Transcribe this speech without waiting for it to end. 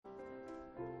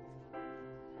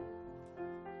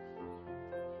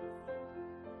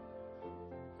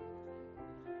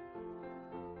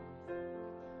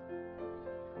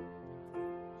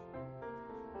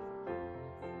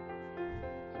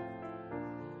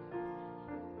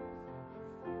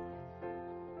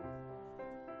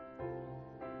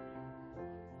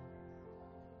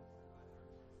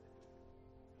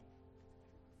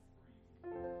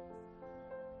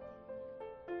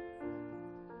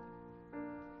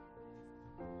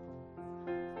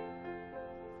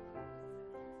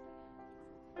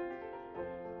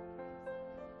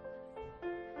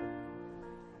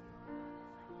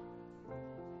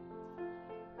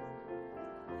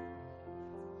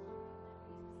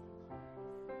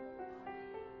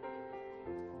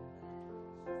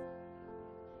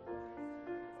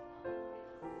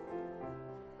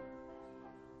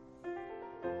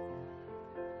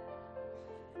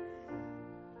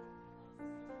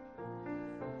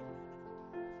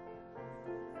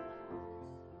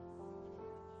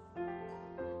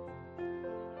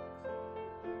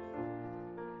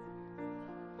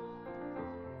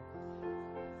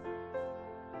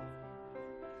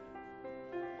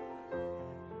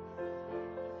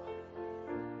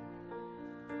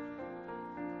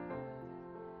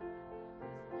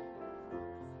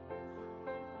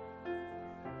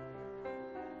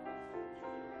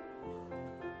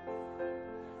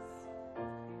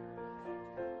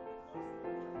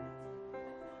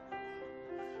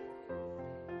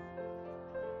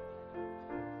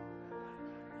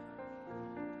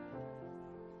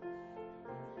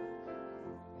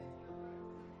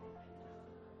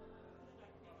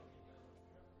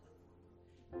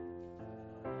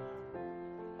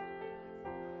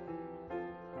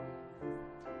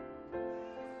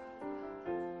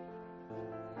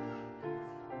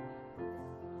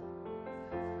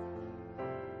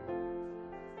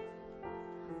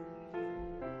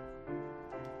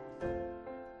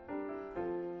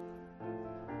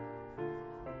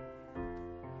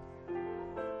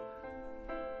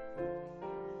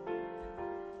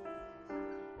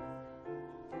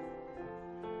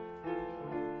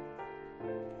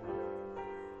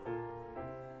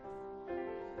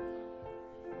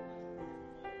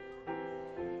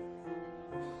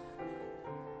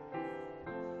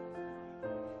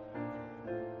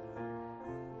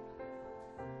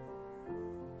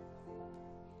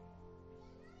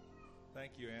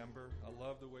Thank you, Amber. I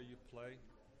love the way you play.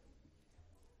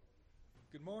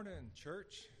 Good morning,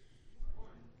 church.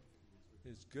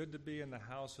 It's good to be in the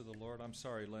house of the Lord. I'm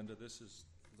sorry, Linda, this is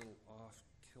a little off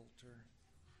kilter.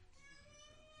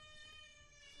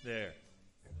 There.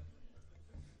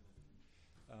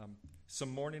 Some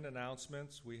morning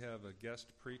announcements. We have a guest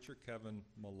preacher, Kevin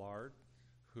Millard,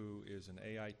 who is an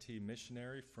AIT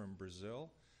missionary from Brazil.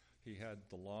 He had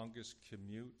the longest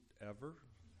commute ever.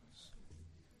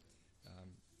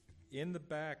 In the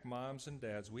back, moms and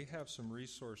dads, we have some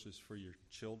resources for your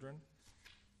children.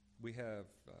 We have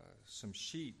some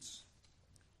sheets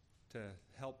to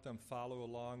help them follow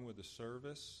along with the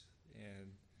service,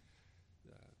 and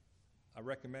I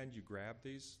recommend you grab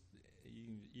these.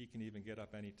 You can even get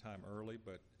up anytime early,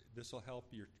 but this will help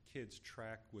your kids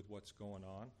track with what's going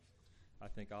on. I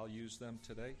think I'll use them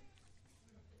today.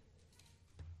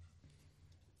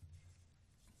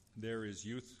 There is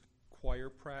youth choir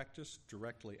practice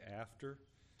directly after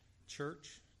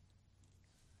church.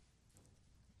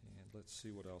 And let's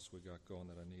see what else we got going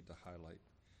that I need to highlight.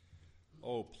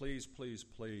 Oh, please, please,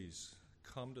 please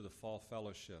come to the fall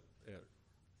fellowship at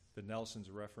the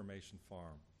Nelson's Reformation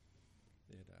Farm.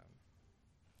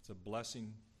 It's a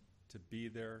blessing to be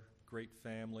there. Great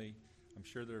family. I'm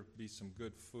sure there'll be some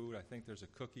good food. I think there's a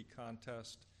cookie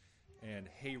contest and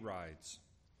hay rides.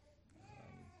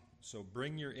 So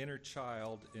bring your inner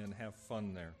child and have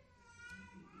fun there.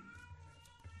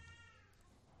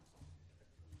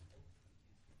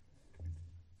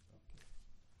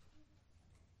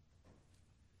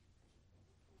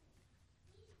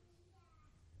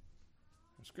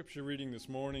 The scripture reading this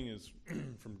morning is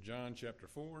from John chapter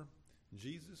 4,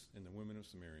 Jesus and the women of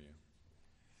Samaria.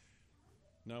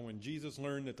 Now when Jesus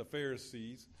learned that the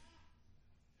Pharisees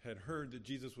had heard that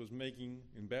Jesus was making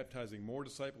and baptizing more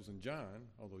disciples than John,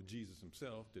 although Jesus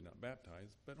himself did not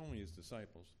baptize, but only his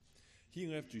disciples, he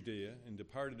left Judea and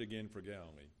departed again for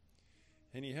Galilee.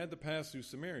 And he had to pass through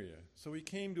Samaria, so he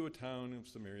came to a town of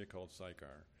Samaria called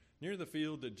Sychar, near the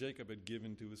field that Jacob had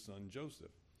given to his son Joseph.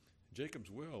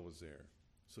 Jacob's well was there.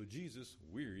 So Jesus,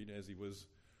 wearied as he was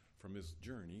from his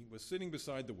journey, was sitting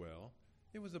beside the well.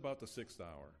 It was about the 6th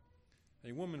hour.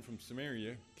 A woman from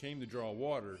Samaria came to draw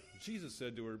water. Jesus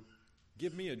said to her,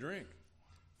 "Give me a drink,"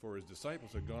 for his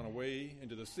disciples had gone away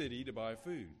into the city to buy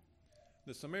food.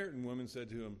 The Samaritan woman said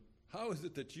to him, "How is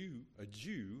it that you, a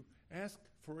Jew, ask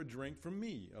for a drink from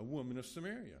me, a woman of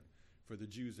Samaria? For the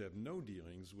Jews have no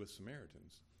dealings with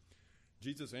Samaritans."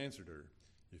 Jesus answered her,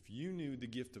 "If you knew the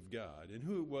gift of God and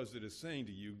who it was that is saying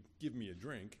to you, 'Give me a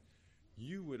drink,'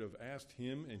 you would have asked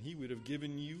him, and he would have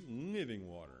given you living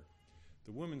water."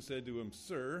 The woman said to him,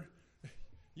 "Sir,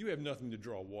 you have nothing to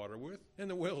draw water with, and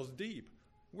the well is deep.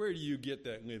 Where do you get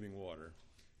that living water?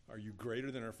 Are you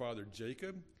greater than our father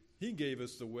Jacob? He gave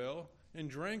us the well and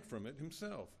drank from it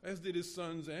himself, as did his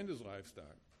sons and his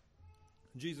livestock."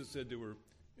 Jesus said to her,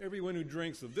 "Everyone who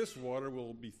drinks of this water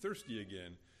will be thirsty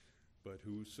again, but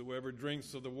whosoever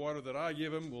drinks of the water that I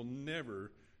give him will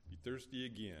never be thirsty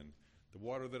again. The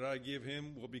water that I give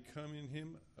him will become in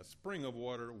him a spring of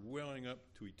water welling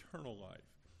up to eternal life."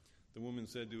 The woman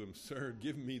said to him, "Sir,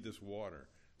 give me this water,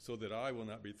 so that I will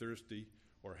not be thirsty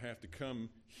or have to come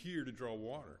here to draw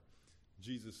water."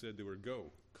 Jesus said to her,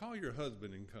 "Go, call your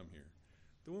husband and come here."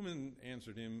 The woman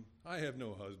answered him, "I have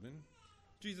no husband."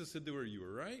 Jesus said to her, "You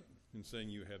are right in saying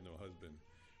you have no husband,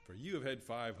 for you have had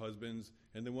 5 husbands,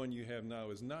 and the one you have now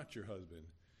is not your husband.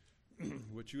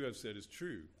 What you have said is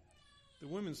true." The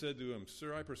woman said to him,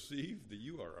 "Sir, I perceive that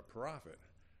you are a prophet.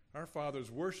 Our fathers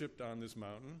worshipped on this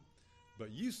mountain, but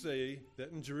you say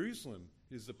that in Jerusalem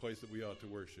is the place that we ought to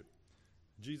worship."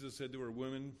 Jesus said to her,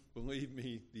 "Woman, believe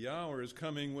me, the hour is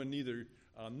coming when neither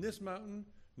on this mountain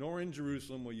nor in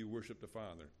Jerusalem will you worship the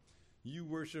Father. You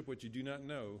worship what you do not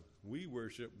know. We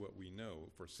worship what we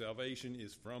know, for salvation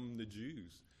is from the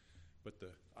Jews. But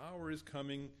the hour is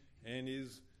coming and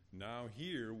is now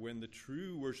here when the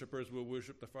true worshipers will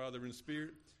worship the Father in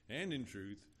spirit and in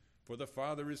truth, for the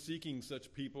Father is seeking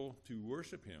such people to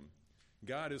worship him.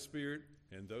 God is spirit,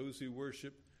 and those who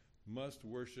worship must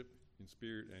worship in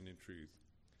spirit and in truth."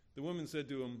 The woman said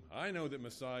to him, "I know that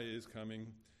Messiah is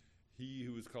coming, he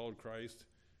who is called Christ.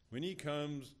 When he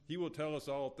comes, he will tell us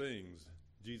all things."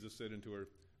 Jesus said unto her,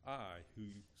 "I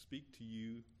who speak to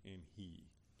you am he."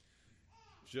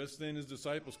 Just then his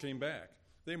disciples came back.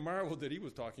 They marveled that he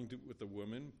was talking with the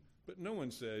woman, but no one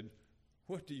said,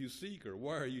 "What do you seek?" or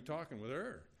 "Why are you talking with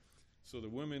her?" So the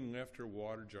woman left her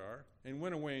water jar and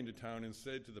went away into town and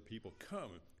said to the people,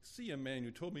 "Come, see a man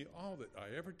who told me all that I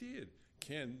ever did.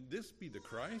 Can this be the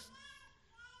Christ?"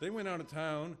 They went out of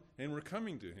town and were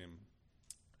coming to him.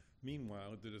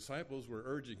 Meanwhile, the disciples were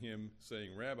urging him,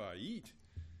 saying, "Rabbi, eat."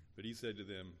 But he said to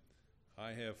them,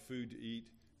 I have food to eat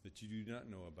that you do not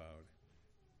know about.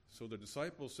 So the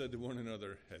disciples said to one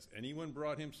another, has anyone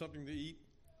brought him something to eat?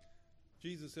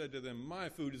 Jesus said to them, my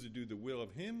food is to do the will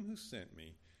of him who sent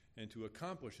me and to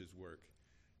accomplish his work.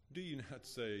 Do you not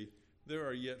say, there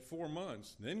are yet 4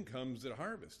 months, then comes the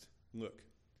harvest? Look,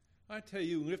 I tell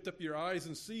you, lift up your eyes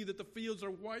and see that the fields are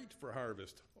white for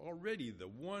harvest. Already the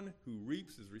one who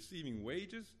reaps is receiving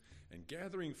wages and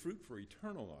gathering fruit for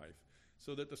eternal life,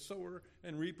 so that the sower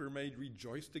and reaper may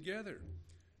rejoice together.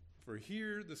 For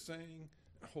here the saying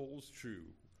holds true,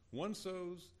 one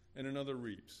sows and another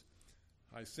reaps.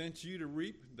 I sent you to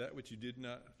reap that which you did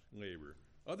not labor.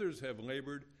 Others have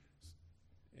labored,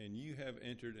 and you have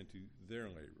entered into their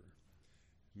labor.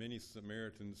 Many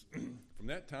Samaritans from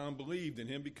that town believed in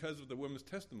him because of the woman's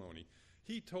testimony.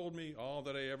 He told me all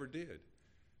that I ever did.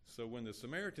 So when the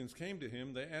Samaritans came to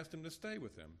him, they asked him to stay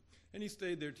with them. And he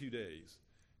stayed there 2 days.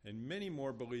 And many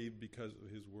more believed because of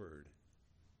his word.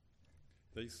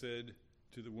 They said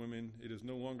to the women, it is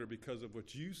no longer because of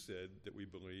what you said that we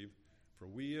believe, for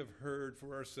we have heard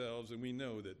for ourselves, and we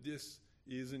know that this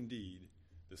is indeed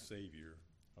the Savior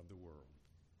of the world.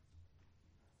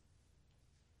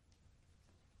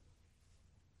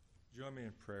 Join me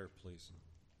in prayer, please.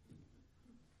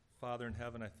 Father in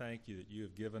heaven, I thank you that you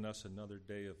have given us another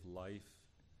day of life,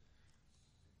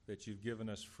 that you've given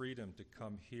us freedom to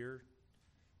come here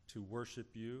to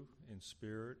worship you in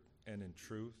spirit and in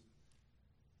truth,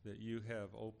 that you have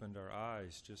opened our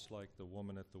eyes just like the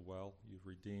woman at the well. You've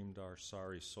redeemed our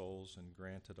sorry souls and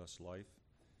granted us life.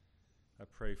 I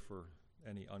pray for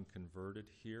any unconverted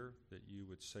here that you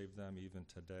would save them even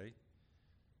today.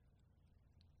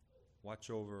 Watch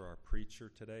over our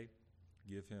preacher today.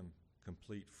 Give him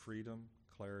complete freedom,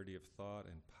 clarity of thought,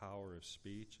 and power of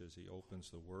speech as he opens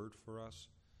the word for us.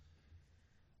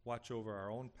 Watch over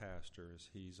our own pastor as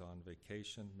he's on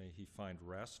vacation. May he find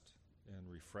rest and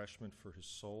refreshment for his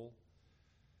soul.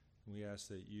 We ask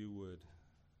that you would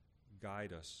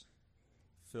guide us,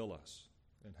 fill us,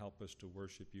 and help us to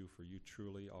worship you, for you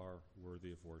truly are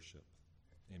worthy of worship.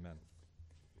 Amen.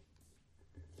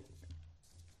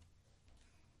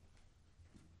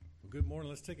 Good morning.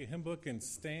 Let's take a hymn book and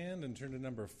stand and turn to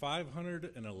number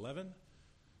 511.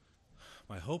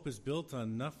 My hope is built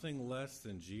on nothing less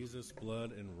than Jesus'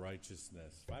 blood and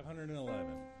righteousness. 511.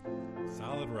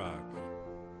 Solid rock.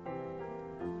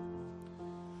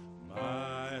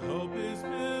 My hope is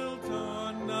built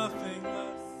on nothing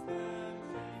less than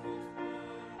Jesus' blood and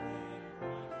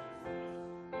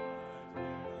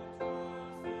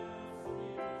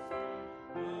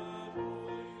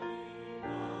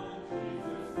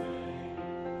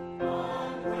righteousness.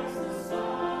 On Christ the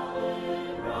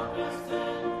solid rock I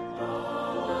stand,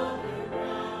 all other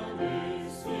ground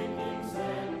is sinking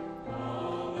sand,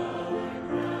 all other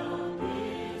ground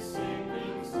is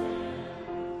sinking sand.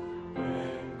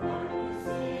 When darkness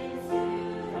seems to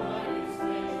hide his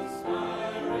face, I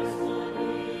rest on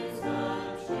his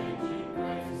unchanging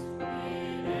grace.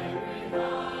 In every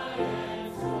high and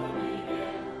stormy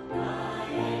gale, my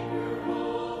anchor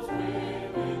holds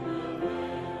within the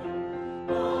veil.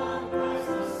 On Christ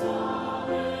the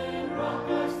solid rock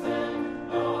I stand,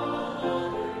 all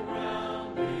other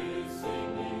ground is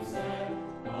sinking sand,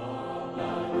 all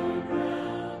other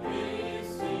ground is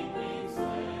sinking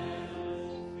sand.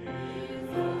 If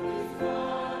hope is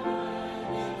gone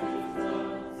and truth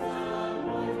flows,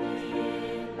 someone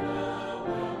in the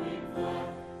whelming flood,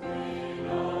 when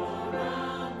all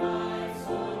around my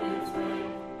soul gives way,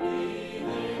 he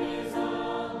then is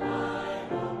all my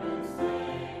hope and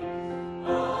stay.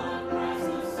 On Christ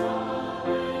the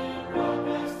solid rock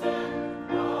I stand,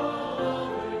 all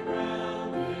other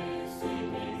ground is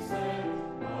sinking sand,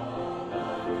 all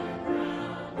other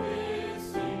ground is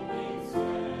sinking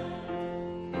sand.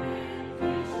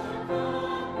 When he shall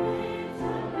come with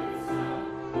trumpet sound,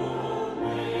 oh,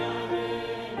 may I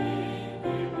then in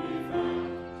him be found,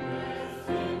 dressed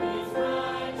in his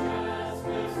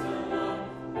righteousness alone,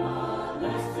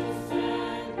 faultless to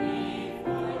stand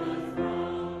before the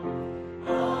throne.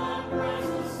 On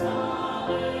Christ the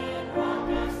solid rock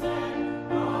I stand,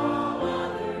 all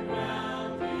other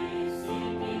ground is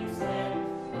sinking sand,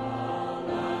 all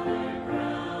other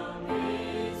ground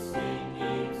is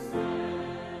sinking sand.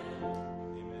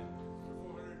 Amen. Number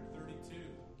 432.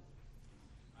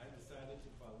 I have decided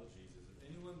to follow Jesus. If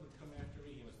anyone would come after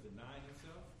me, he must deny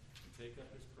himself and take up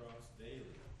his cross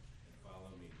daily and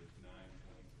follow me. Luke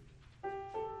 9:23.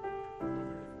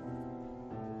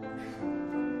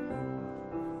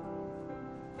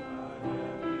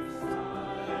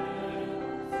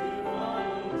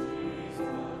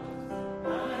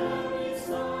 I have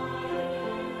decided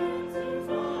to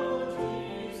follow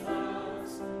Jesus.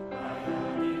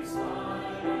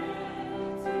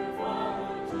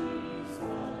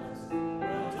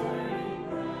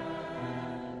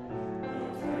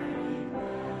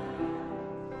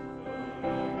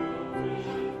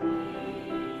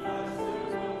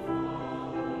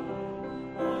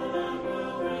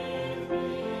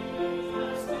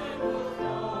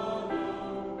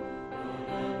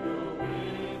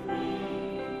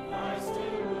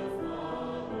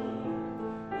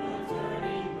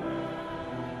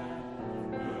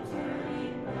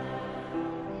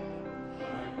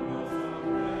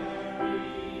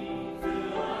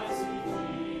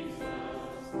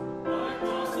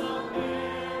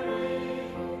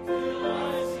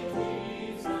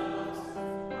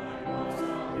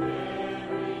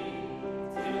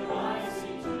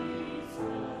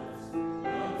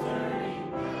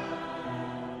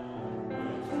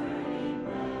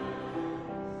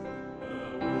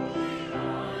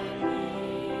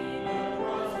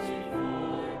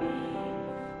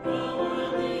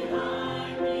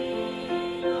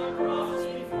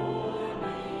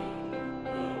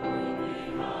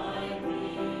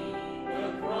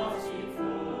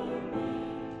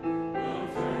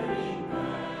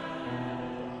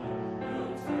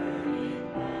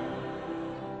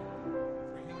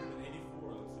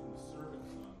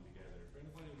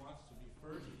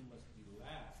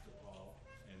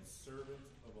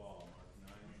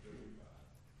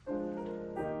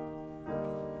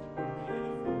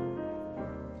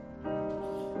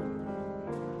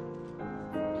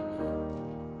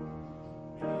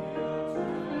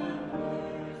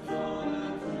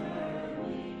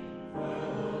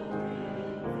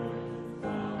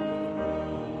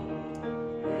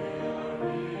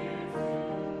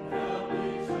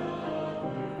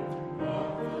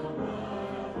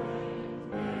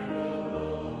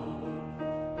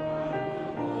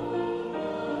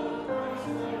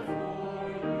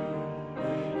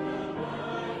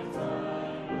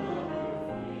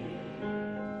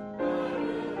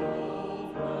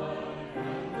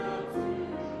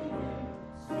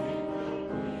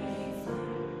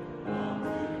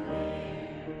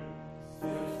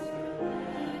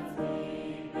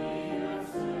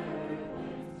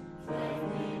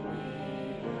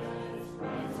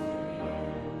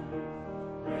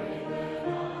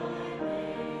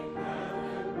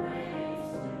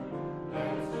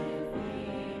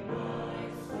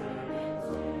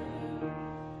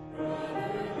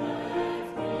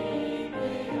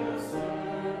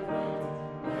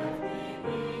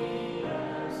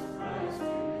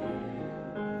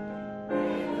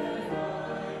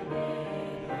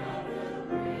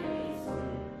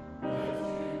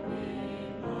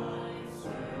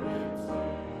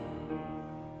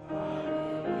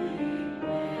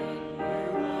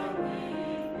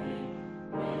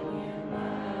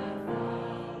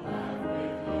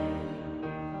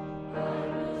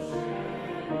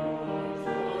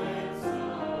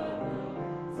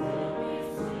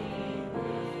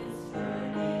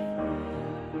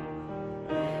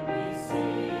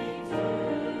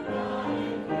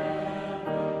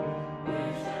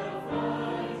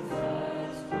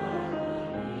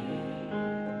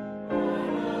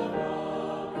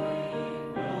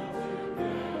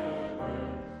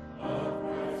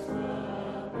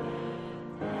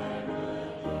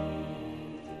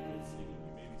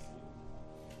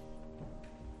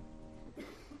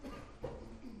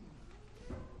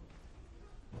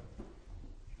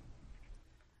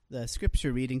 The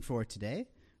scripture reading for today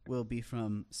will be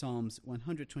from Psalms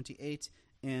 128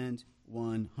 and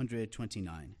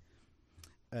 129.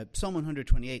 Psalm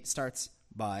 128 starts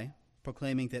by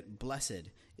proclaiming that blessed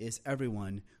is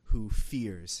everyone who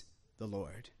fears the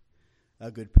Lord,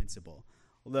 a good principle.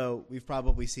 Although we've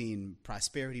probably seen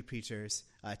prosperity preachers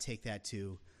take that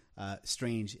to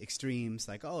strange extremes,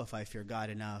 like, oh, if I fear God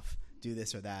enough, do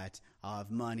this or that, I'll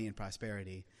have money and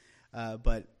prosperity.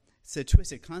 But it's a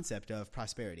twisted concept of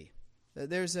prosperity.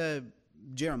 There's a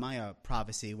Jeremiah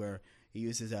prophecy where he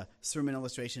uses a sermon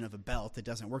illustration of a belt that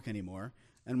doesn't work anymore.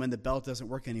 And when the belt doesn't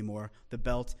work anymore, the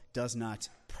belt does not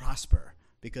prosper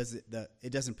because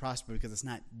it doesn't prosper because it's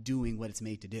not doing what it's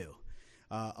made to do.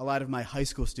 A lot of my high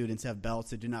school students have belts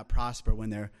that do not prosper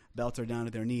when their belts are down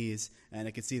to their knees and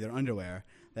I can see their underwear.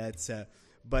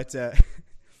 But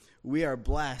we are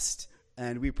blessed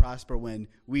and we prosper when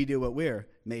we do what we're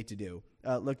made to do.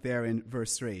 Look there in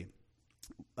verse 3.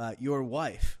 Your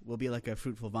wife will be like a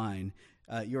fruitful vine.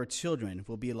 Your children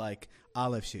will be like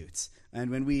olive shoots. And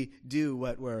when we do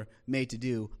what we're made to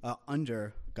do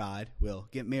under God, we'll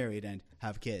get married and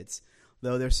have kids.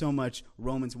 Though there's so much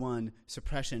Romans 1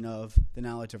 suppression of the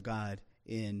knowledge of God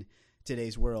in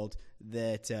today's world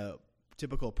that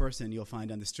typical person you'll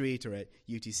find on the street or at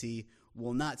UTC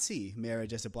will not see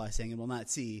marriage as a blessing and will not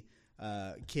see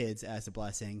kids as a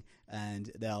blessing,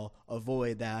 and they'll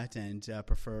avoid that and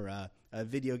prefer a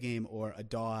video game or a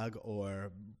dog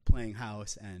or playing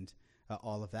house and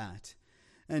all of that.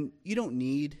 And you don't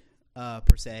need,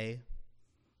 per se,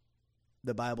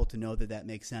 the Bible to know that that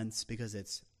makes sense because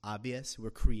it's obvious. We're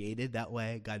created that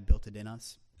way. God built it in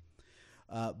us.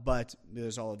 But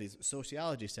there's all of these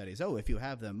sociology studies. Oh, if you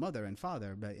have the mother and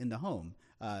father in the home,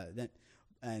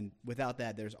 and without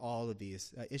that, there's all of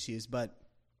these issues. But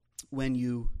when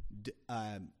you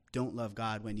don't love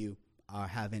God, when you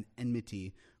have an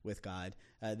enmity with God,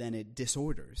 then it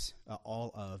disorders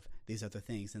all of these other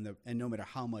things. And no matter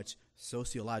how much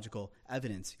sociological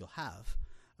evidence you'll have,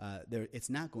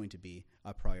 it's not going to be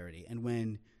a priority. And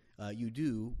when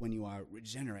when you are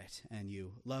regenerate and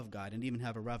you love God and even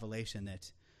have a revelation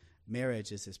that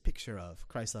marriage is this picture of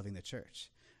Christ loving the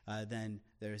church, then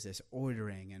there's this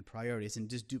ordering and priorities and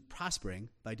just prospering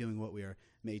by doing what we are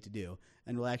made to do.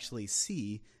 And we'll actually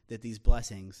see that these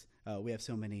blessings, we have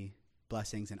so many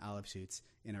blessings and olive shoots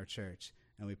in our church,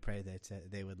 and we pray that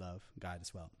they would love God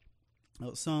as well.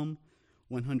 Well, Psalm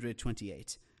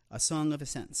 128, a song of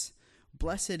ascents.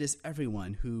 Blessed is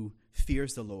everyone who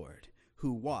fears the Lord,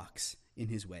 who walks in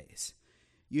his ways.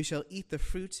 You shall eat the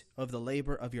fruit of the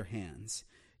labor of your hands.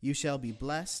 You shall be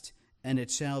blessed, and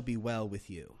it shall be well with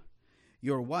you.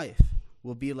 Your wife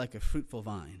will be like a fruitful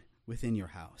vine within your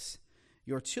house.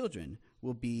 Your children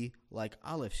will be like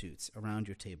olive shoots around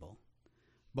your table.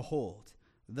 Behold,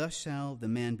 thus shall the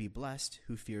man be blessed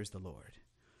who fears the Lord.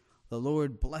 The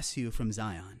Lord bless you from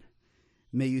Zion.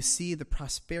 May you see the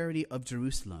prosperity of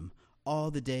Jerusalem all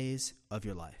the days of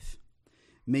your life.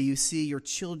 May you see your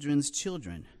children's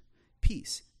children.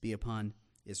 Peace be upon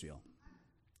Israel.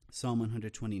 Psalm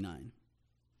 129,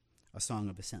 a song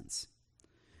of ascents.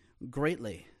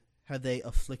 Greatly have they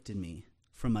afflicted me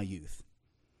from my youth.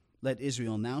 Let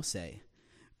Israel now say,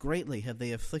 greatly have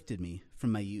they afflicted me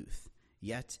from my youth,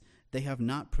 yet they have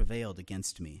not prevailed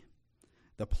against me.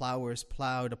 The plowers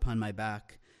plowed upon my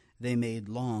back, they made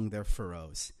long their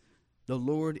furrows. The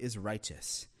Lord is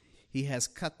righteous. He has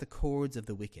cut the cords of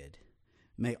the wicked.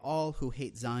 May all who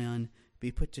hate Zion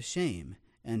be put to shame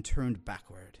and turned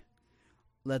backward.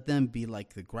 Let them be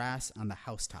like the grass on the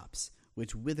housetops,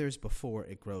 which withers before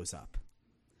it grows up,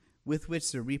 with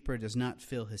which the reaper does not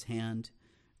fill his hand,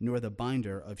 nor the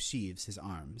binder of sheaves his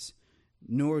arms.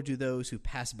 Nor do those who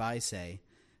pass by say,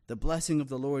 the blessing of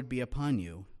the Lord be upon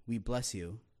you. We bless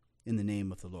you in the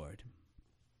name of the Lord.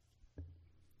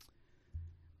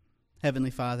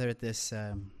 Heavenly Father, at this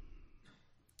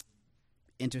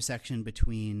intersection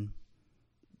between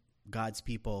God's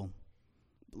people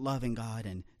loving God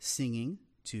and singing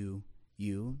to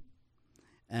you,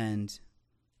 and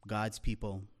God's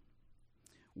people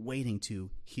waiting to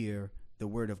hear the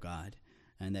word of God,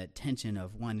 and that tension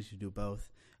of wanting to do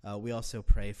both, we also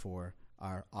pray for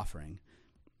our offering.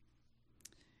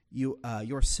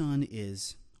 Your Son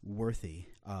is worthy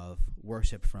of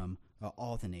worship from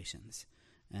all the nations,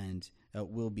 and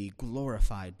will be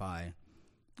glorified by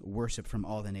worship from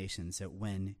all the nations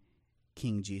when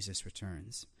King Jesus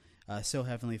returns. So,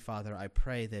 Heavenly Father, I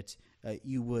pray that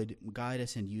you would guide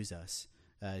us and use us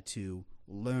to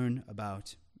learn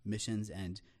about missions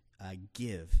and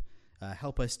give.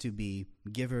 Help us to be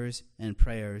givers and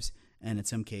prayers, and in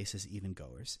some cases, even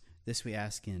goers. This we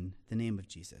ask in the name of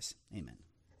Jesus. Amen.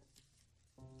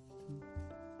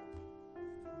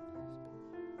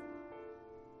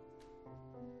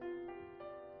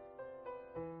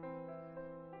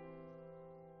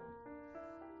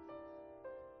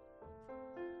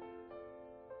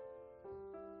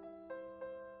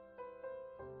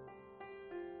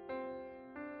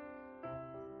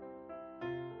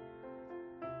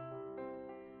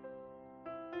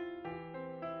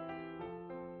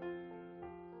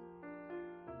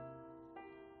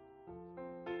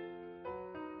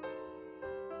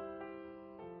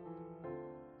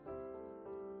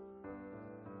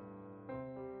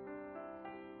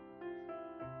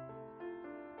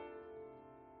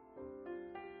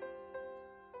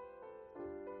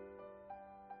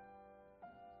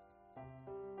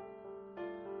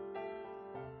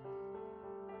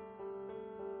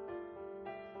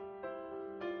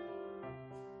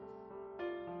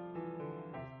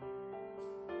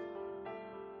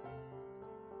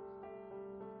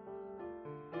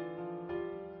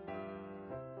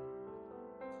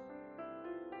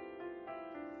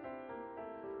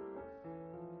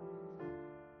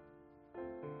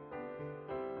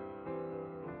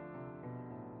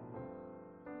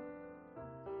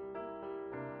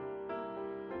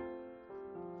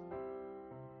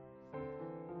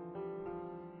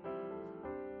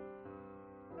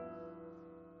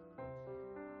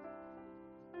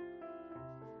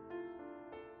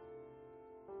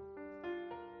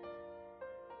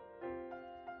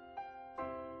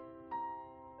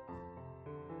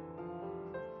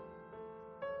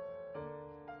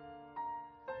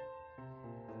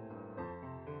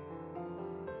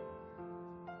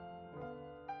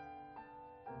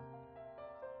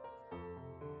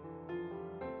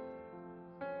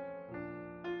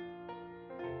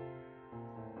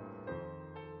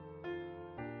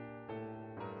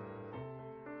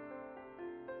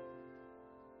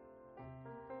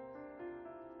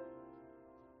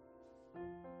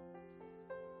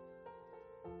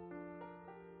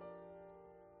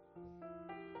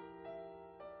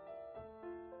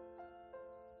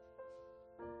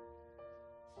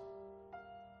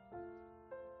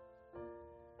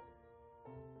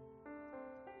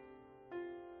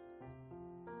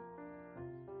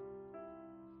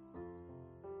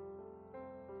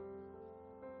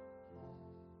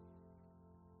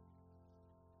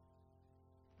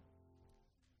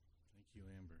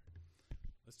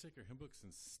 Let's take our hymn books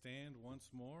and stand once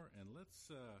more, and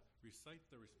let's recite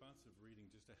the responsive reading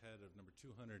just ahead of number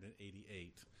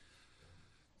 288.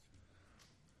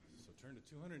 So turn to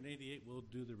 288. We'll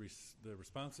do the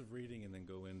responsive reading and then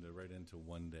go right into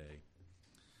one day.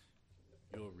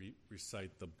 You'll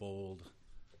recite the bold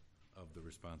of the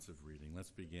responsive reading.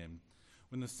 Let's begin.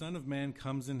 When the Son of Man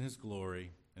comes in his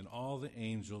glory and all the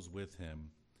angels with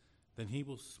him, then he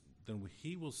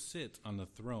will sit on the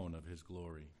throne of his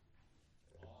glory.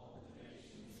 All the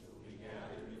nations will be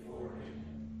gathered before him,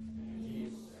 and he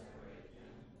will separate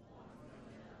them one from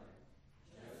another,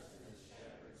 just as the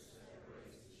shepherd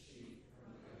separates the sheep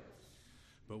from the goats.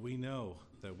 But we know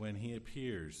that when he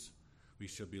appears, we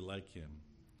shall be like him,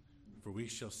 for we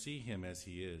shall see him as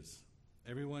he is.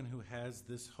 Everyone who has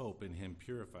this hope in him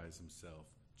purifies himself,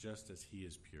 just as he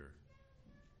is pure.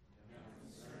 Now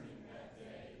concerning that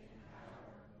day and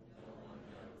hour, no one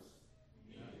knows,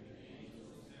 neither the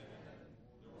angels in heaven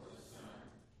nor the Son,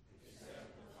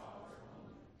 except the Father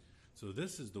only. So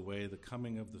this is the way the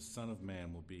coming of the Son of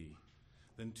Man will be.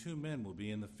 Then 2 men will be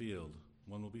in the field,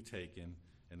 one will be taken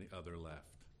and the other left.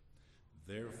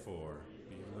 Therefore,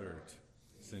 be alert,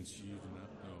 since you do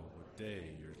not know what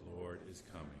day your Lord is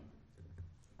coming.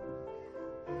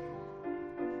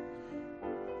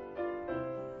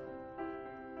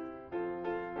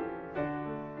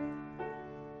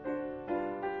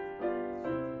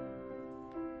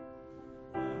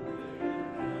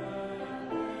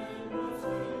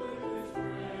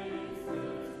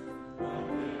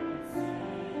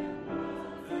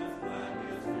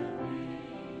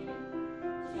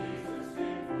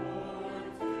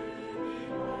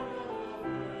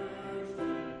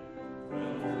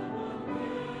 From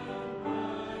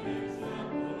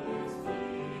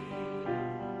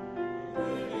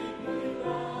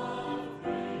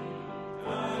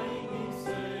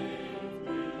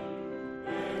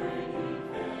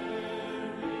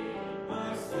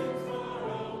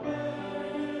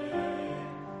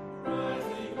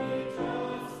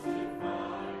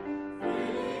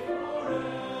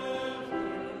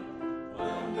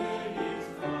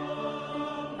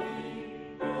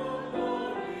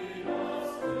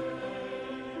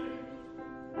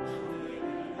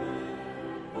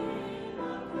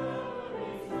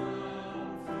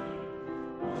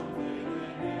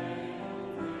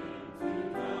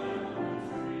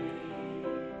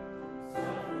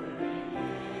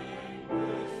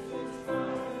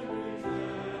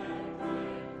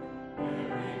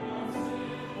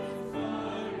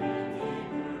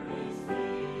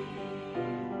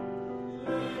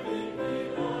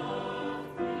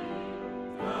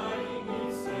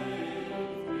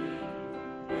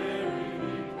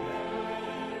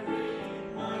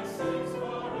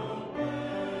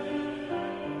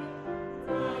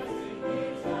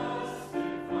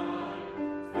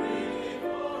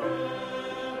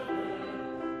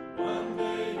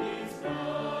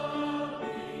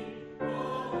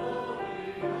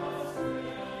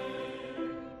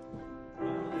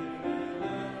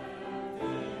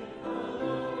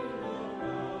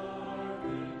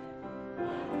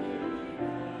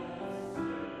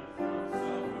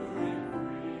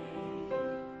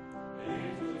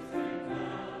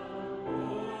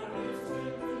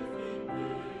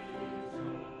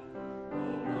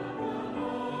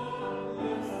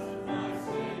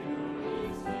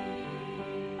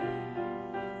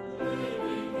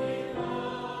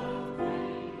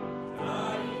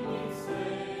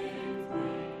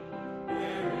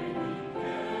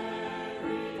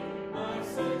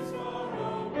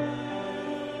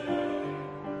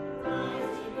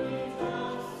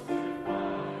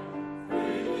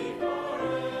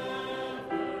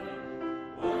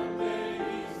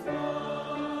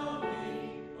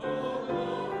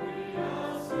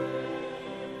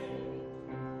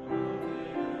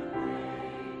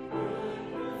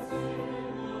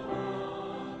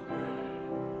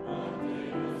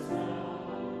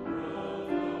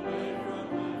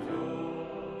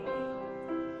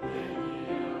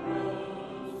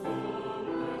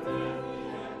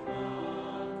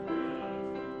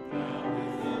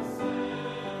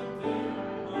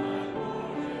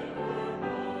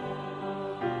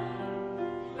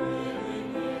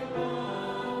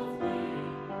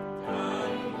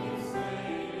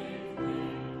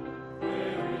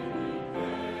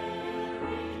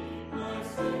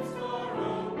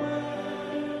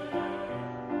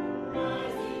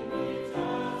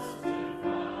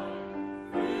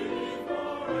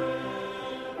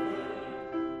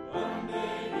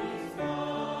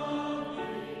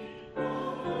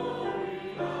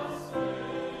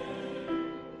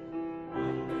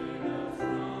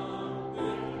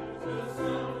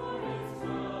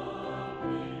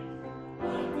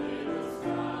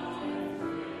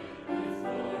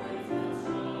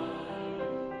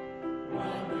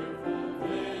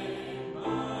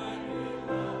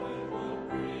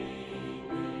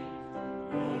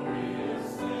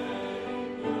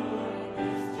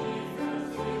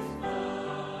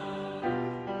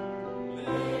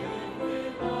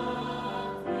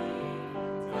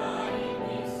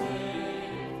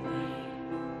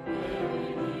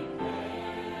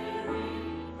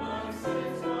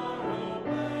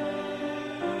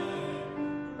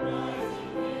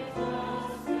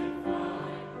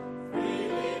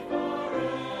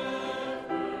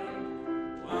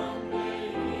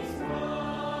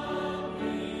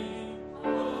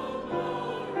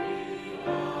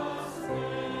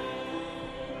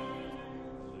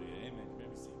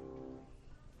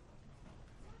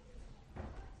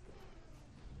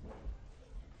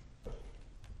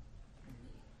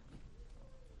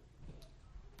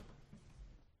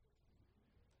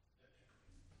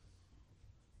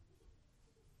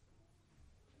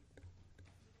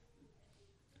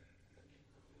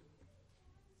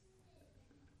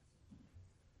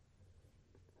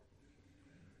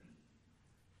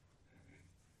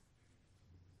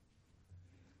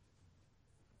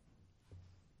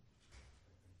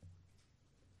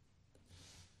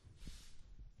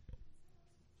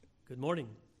Good morning.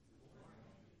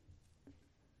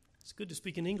 It's good to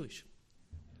speak in English.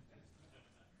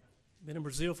 Been in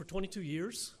Brazil for 22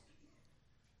 years,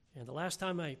 and the last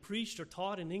time I preached or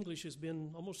taught in English has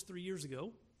been almost 3 years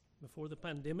ago, before the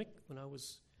pandemic, when I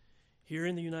was here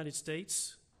in the United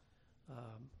States.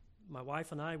 My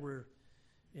wife and I were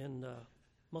in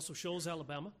Muscle Shoals,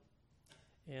 Alabama,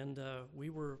 and we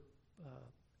were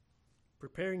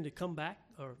preparing to come back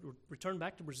or return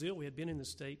back to Brazil. We had been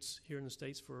here in the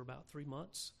States for about 3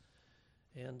 months,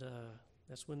 and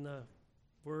that's when the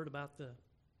word about the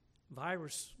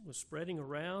virus was spreading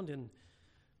around, and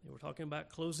they were talking about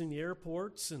closing the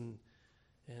airports, and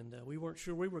we weren't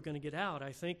sure we were going to get out.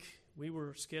 I think we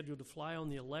were scheduled to fly on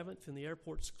the 11th, and the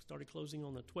airports started closing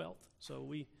on the 12th. So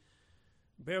we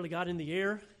barely got in the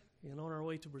air and on our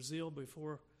way to Brazil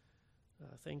before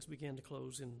things began to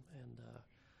close. And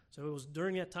so it was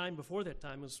during that time, before that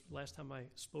time, was the last time I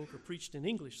spoke or preached in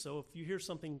English. So if you hear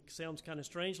something sounds kind of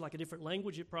strange, like a different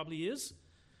language, it probably is.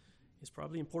 It's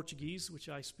probably in Portuguese, which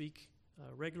I speak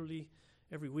regularly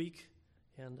every week.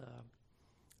 And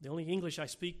the only English I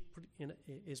speak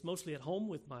is mostly at home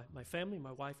with my family,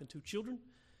 my wife and 2 children.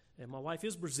 And my wife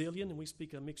is Brazilian, and we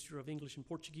speak a mixture of English and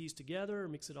Portuguese together,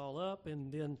 mix it all up.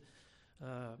 And then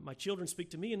my children speak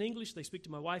to me in English. They speak to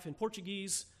my wife in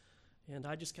Portuguese. And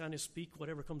I just kind of speak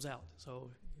whatever comes out.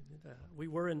 So we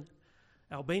were in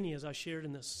Albania, as I shared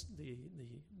in the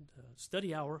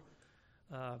study hour.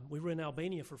 We were in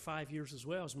Albania for 5 years as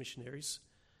well as missionaries.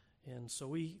 And so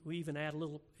we even add a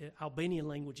little Albanian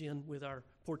language in with our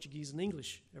Portuguese and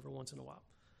English every once in a while.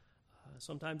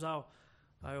 Sometimes I'll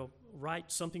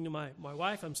write something to my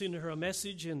wife. I'm sending her a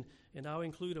message, and I'll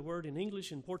include a word in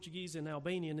English and Portuguese and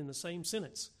Albanian in the same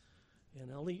sentence. And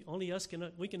only us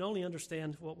we can only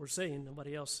understand what we're saying.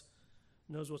 Nobody else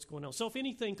knows what's going on. So if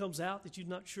anything comes out that you're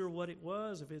not sure what it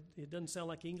was, if it doesn't sound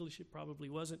like English, it probably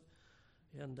wasn't.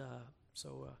 And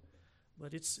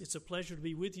but it's a pleasure to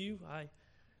be with you.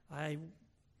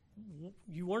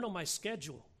 You weren't on my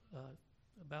schedule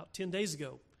about 10 days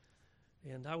ago,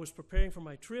 and I was preparing for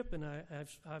my trip, and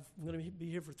I'm going to be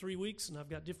here for 3 weeks, and I've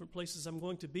got different places I'm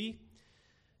going to be.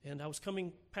 And I was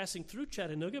passing through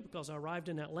Chattanooga because I arrived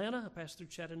in Atlanta. I passed through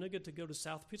Chattanooga to go to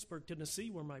South Pittsburgh, Tennessee,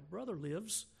 where my brother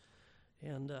lives.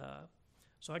 And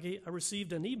so I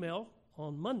received an email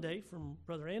on Monday from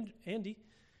Brother Andy,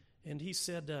 and he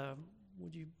said,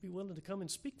 would you be willing to come and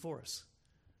speak for us?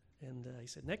 And he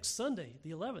said, next Sunday,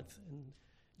 the 11th. And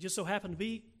it just so happened to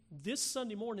be this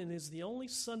Sunday morning is the only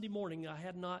Sunday morning I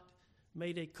had not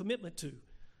made a commitment to.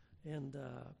 And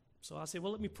so I said,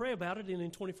 well, let me pray about it. And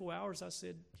in 24 hours, I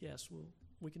said, yes,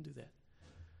 we can do that.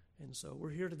 And so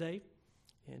we're here today.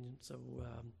 And so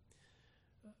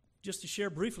just to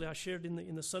share briefly, I shared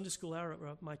in the Sunday school hour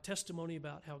my testimony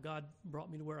about how God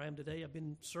brought me to where I am today. I've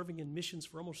been serving in missions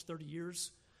for almost 30 years.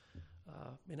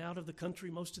 Been out of the country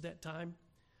most of that time.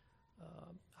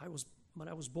 When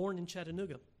I was born in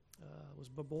Chattanooga, I was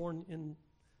born in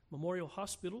Memorial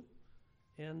Hospital,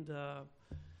 and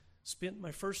spent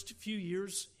my first few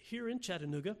years here in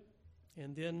Chattanooga.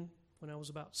 And then when I was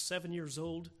about 7 years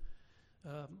old,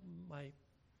 my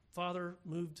father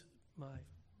moved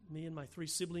me and my 3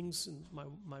 siblings and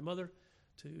my mother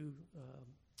to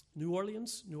New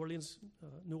Orleans. I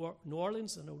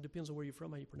know it depends on where you're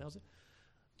from, how you pronounce it.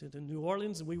 To New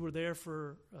Orleans, and we were there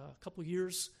for a couple of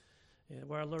years,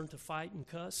 where I learned to fight and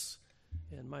cuss.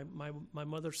 And my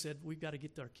mother said, we've got to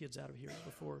get our kids out of here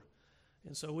before.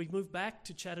 And so we moved back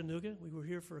to Chattanooga. We were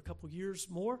here for a couple of years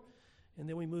more, and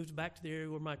then we moved back to the area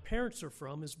where my parents are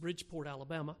from, is Bridgeport,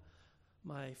 Alabama.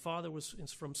 My father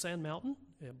is from Sand Mountain,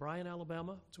 Bryan,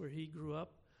 Alabama. That's where he grew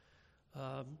up.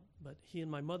 But he and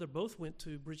my mother both went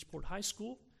to Bridgeport High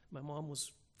School. My mom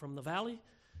was from the valley,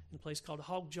 in a place called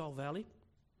Hogjaw Valley.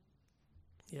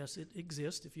 Yes, it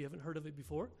exists if you haven't heard of it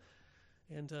before.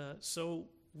 And so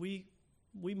we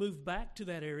moved back to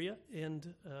that area,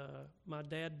 and my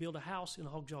dad built a house in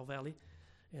Hogjaw Valley,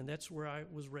 and that's where I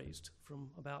was raised from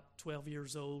about 12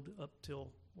 years old up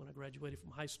till when I graduated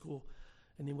from high school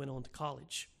and then went on to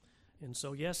college. And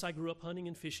so, yes, I grew up hunting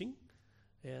and fishing,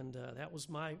 and that was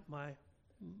my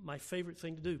favorite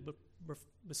thing to do. But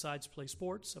besides play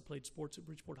sports, I played sports at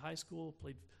Bridgeport High School,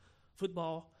 played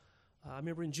football. I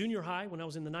remember in junior high, when I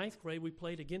was in the 9th grade, we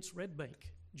played against Red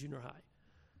Bank Junior High.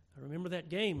 I remember that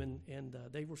game, and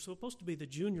they were supposed to be the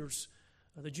juniors,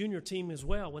 the junior team as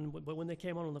well. But when they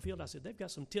came on the field, I said, they've got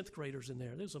some 10th graders in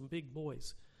there. There's some big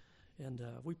boys. And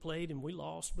we played, and we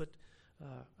lost, but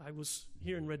I was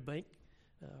here in Red Bank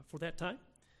for that time.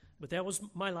 But that was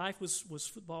my life was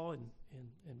football and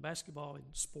basketball and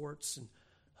sports and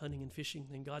hunting and fishing.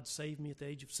 And God saved me at the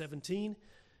age of 17.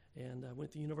 And I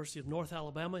went to the University of North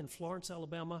Alabama in Florence,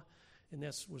 Alabama, and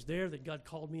that was there that God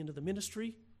called me into the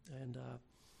ministry. And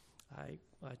I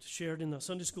shared in the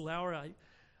Sunday school hour.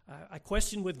 I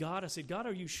questioned with God. I said, God,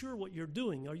 are you sure what you're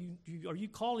doing? Are you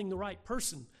calling the right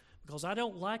person? Because I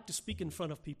don't like to speak in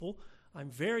front of people. I'm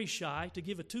very shy. To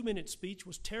give a 2-minute speech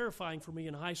was terrifying for me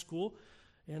in high school.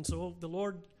 And so the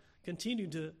Lord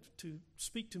continued to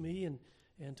speak to me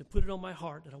and to put it on my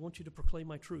heart that I want you to proclaim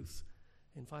my truth.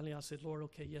 And finally I said, Lord,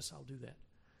 okay, yes, I'll do that.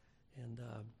 And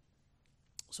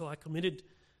so I committed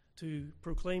to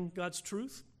proclaim God's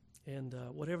truth. And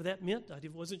whatever that meant, I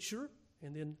wasn't sure.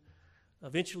 And then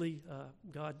eventually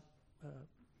God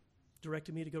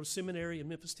directed me to go to seminary in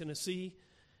Memphis, Tennessee.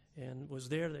 And was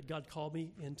there that God called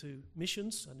me into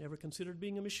missions. I never considered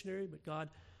being a missionary, but God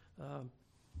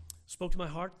spoke to my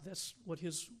heart. That's what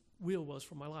His will was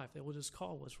for my life. That's what His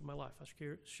call was for my life. I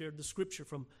shared the scripture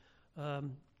from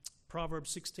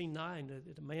Proverbs 16:9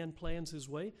 that a man plans his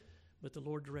way, but the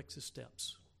Lord directs his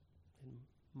steps. And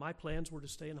my plans were to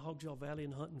stay in Hogjaw Valley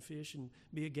and hunt and fish and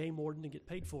be a game warden and get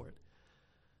paid for it.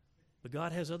 But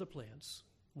God has other plans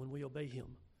when we obey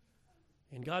Him.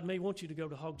 And God may want you to go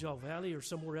to Hogjaw Valley or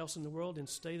somewhere else in the world and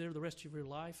stay there the rest of your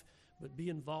life, but be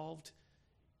involved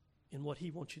in what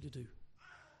He wants you to do.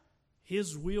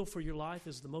 His will for your life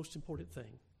is the most important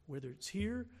thing, whether it's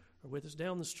here or whether it's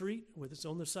down the street, whether it's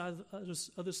on the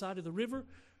other side of the river,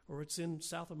 or it's in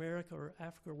South America or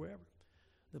Africa or wherever.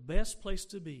 The best place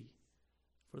to be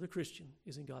for the Christian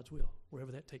is in God's will,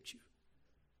 wherever that takes you.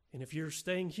 And if you're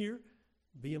staying here,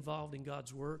 be involved in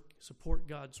God's work, support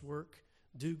God's work,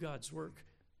 do God's work.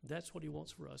 That's what He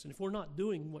wants for us. And if we're not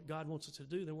doing what God wants us to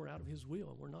do, then we're out of His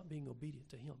will. We're not being obedient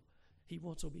to Him. He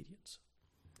wants obedience.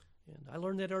 And I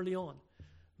learned that early on.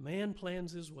 Man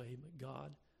plans his way, but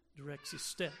God directs his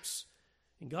steps.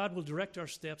 And God will direct our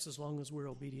steps as long as we're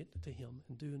obedient to Him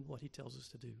and doing what He tells us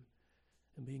to do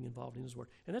and being involved in His Word.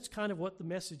 And that's kind of what the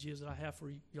message is that I have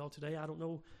for y'all today. I don't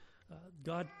know.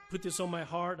 God put this on my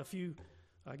heart a few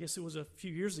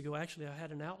years ago. Actually, I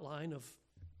had an outline of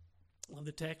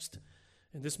the text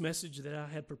and this message that I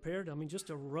had prepared. I mean, just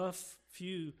a rough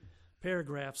few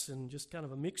paragraphs and just kind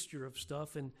of a mixture of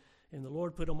stuff. And the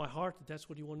Lord put on my heart that that's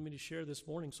what He wanted me to share this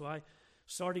morning. So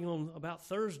starting on about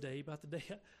Thursday, about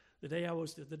the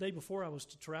day before I was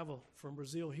to travel from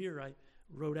Brazil here, I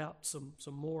wrote out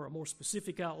a more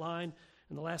specific outline.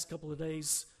 In the last couple of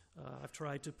days, I've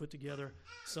tried to put together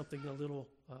something a little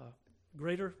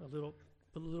greater,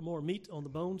 put a little more meat on the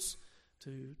bones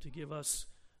to give us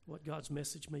what God's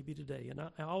message may be today. And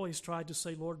I always tried to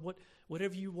say, Lord,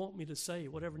 whatever you want me to say,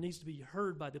 whatever needs to be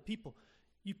heard by the people,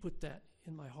 you put that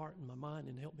in my heart and my mind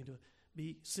and help me to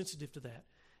be sensitive to that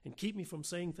and keep me from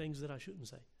saying things that I shouldn't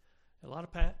say. A lot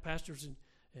of pastors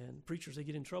and preachers, they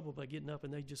get in trouble by getting up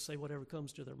and they just say whatever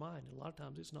comes to their mind. And a lot of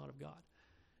times it's not of God.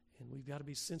 And we've got to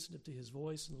be sensitive to His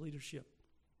voice and the leadership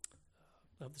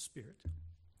of the Spirit.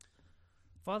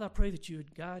 Father, I pray that you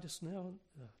would guide us now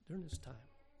during this time,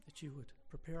 that you would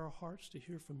prepare our hearts to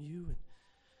hear from you, and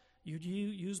you'd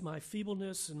use my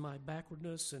feebleness and my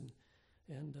backwardness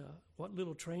and what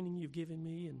little training you've given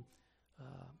me, and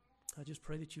I just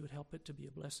pray that you would help it to be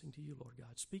a blessing to you, Lord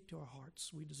God. Speak to our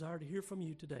hearts. We desire to hear from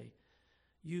you today.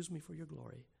 Use me for your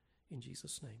glory. In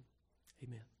Jesus' name,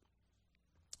 amen.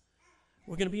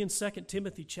 We're going to be in 2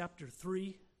 Timothy chapter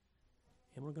 3,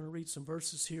 and we're going to read some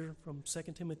verses here from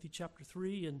 2 Timothy chapter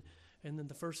 3 and then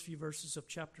the first few verses of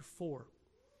chapter 4.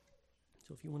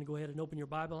 So if you want to go ahead and open your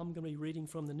Bible, I'm going to be reading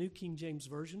from the New King James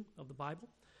Version of the Bible.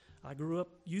 I grew up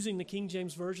using the King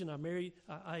James Version.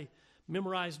 I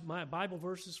memorized my Bible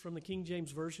verses from the King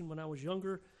James Version when I was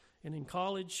younger and in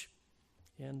college.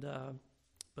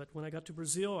 But when I got to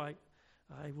Brazil, I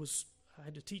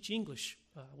had to teach English.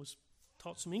 I was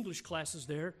taught some English classes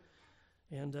there,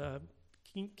 and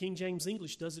King James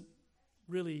English doesn't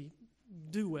really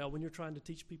do well when you're trying to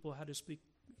teach people how to speak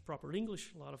proper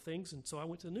English, a lot of things. And so I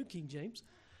went to the New King James,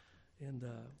 and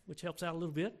which helps out a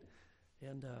little bit.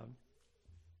 And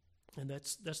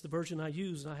that's the version I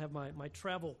use. And I have my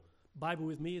travel Bible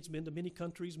with me. It's been to many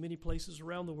countries, many places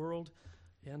around the world,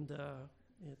 and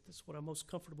that's what I'm most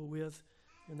comfortable with.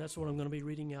 And that's what I'm going to be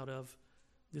reading out of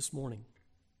this morning.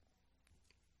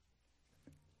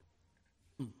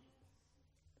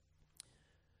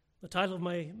 The title of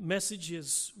my message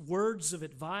is Words of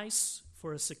Advice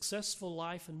for a Successful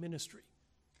Life and Ministry.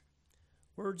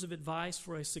 Words of Advice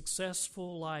for a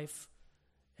Successful Life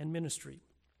and Ministry.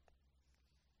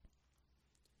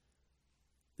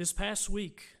 This past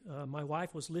week, my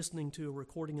wife was listening to a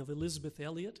recording of Elizabeth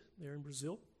Elliot there in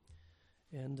Brazil,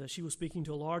 and she was speaking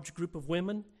to a large group of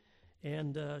women,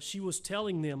 And she was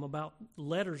telling them about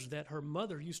letters that her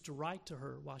mother used to write to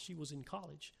her while she was in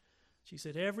college. She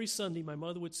said every Sunday my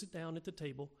mother would sit down at the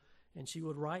table and she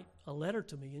would write a letter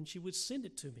to me and she would send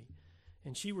it to me.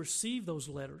 And she received those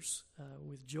letters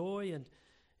with joy,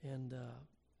 and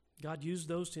God used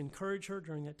those to encourage her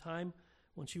during that time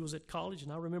when she was at college.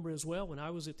 And I remember as well when I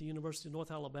was at the University of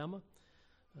North Alabama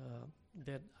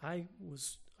that I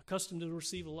was accustomed to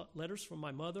receive letters from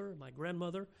my mother and my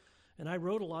grandmother, and I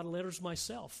wrote a lot of letters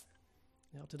myself.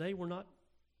 Now today we're not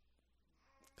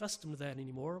accustomed to that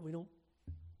anymore. We don't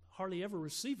hardly ever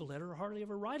receive a letter or hardly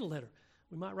ever write a letter.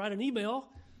 We might write an email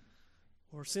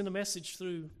or send a message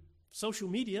through social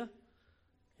media,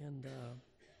 and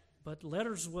but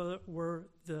letters were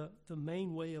the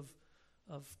main way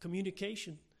of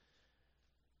communication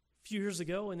a few years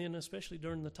ago, and then especially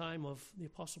during the time of the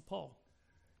Apostle Paul.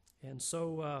 And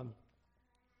so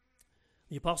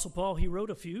the Apostle Paul, he wrote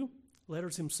a few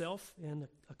letters himself, and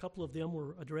a couple of them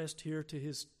were addressed here to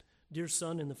his dear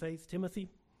son in the faith, Timothy.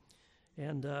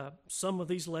 And some of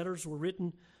these letters were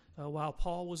written while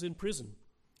Paul was in prison,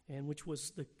 and which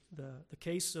was the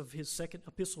case of his second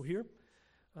epistle here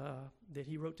that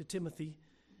he wrote to Timothy,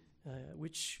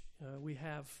 which we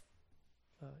have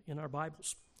in our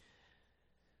Bibles.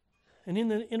 And in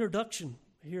the introduction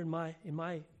here in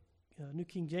my New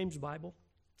King James Bible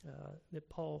that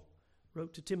Paul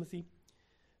wrote to Timothy,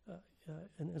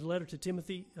 in a letter to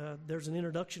Timothy, there's an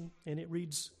introduction, and it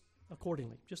reads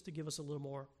accordingly, just to give us a little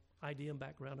more idea and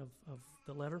background of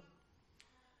the letter.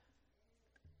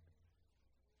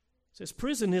 It says,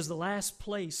 prison is the last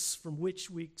place from which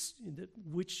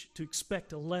to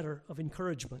expect a letter of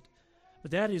encouragement.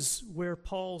 But that is where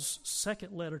Paul's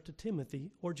second letter to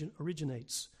Timothy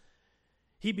originates.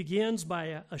 He begins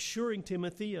by assuring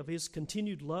Timothy of his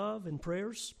continued love and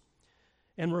prayers,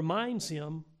 and reminds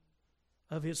him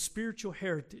of his spiritual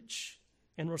heritage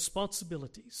and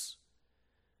responsibilities.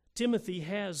 Timothy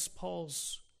has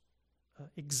Paul's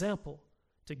example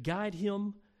to guide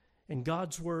him, and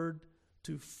God's word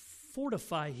to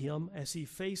fortify him as he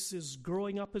faces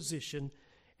growing opposition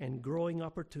and growing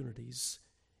opportunities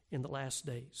in the last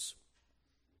days.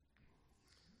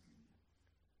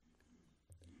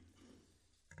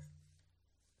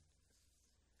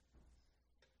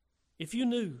 If you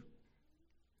knew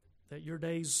that your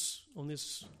days on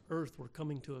this earth were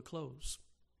coming to a close,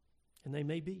 and they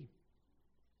may be,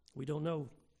 we don't know.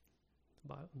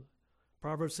 The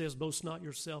Proverbs says, boast not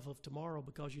yourself of tomorrow,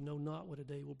 because you know not what a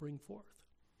day will bring forth.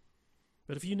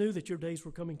 But if you knew that your days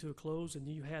were coming to a close and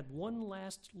you had one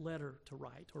last letter to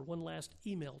write or one last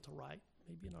email to write,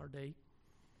 maybe in our day,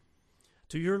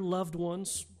 to your loved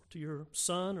ones, to your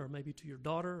son or maybe to your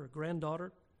daughter or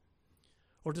granddaughter,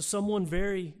 or to someone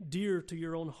very dear to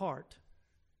your own heart,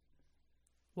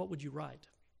 what would you write?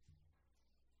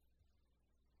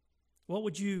 What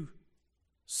would you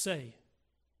say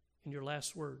in your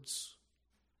last words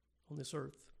on this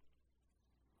earth?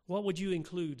 What would you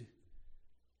include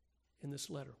in this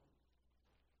letter?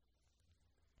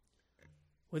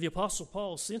 Well, the Apostle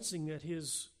Paul, sensing that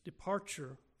his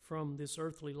departure from this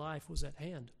earthly life was at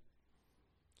hand,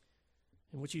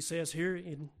 in which he says here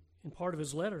in part of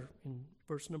his letter, in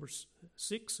verse number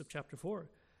 6 of chapter 4,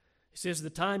 he says, the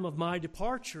time of my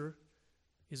departure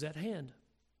is at hand.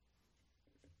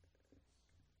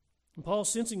 And Paul,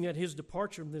 sensing that his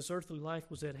departure from this earthly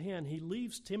life was at hand, he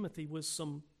leaves Timothy with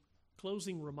some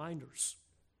closing reminders,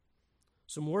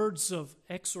 some words of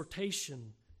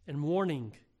exhortation and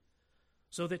warning,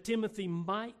 so that Timothy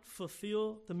might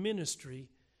fulfill the ministry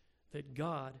that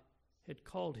God had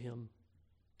called him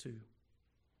to.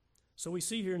 So we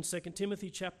see here in 2 Timothy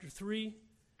chapter 3,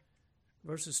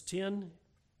 verses 10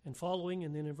 and following,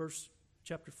 and then in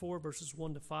chapter 4, verses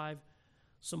 1 to 5,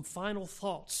 some final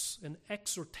thoughts and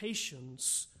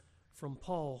exhortations from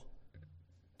Paul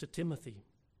to Timothy.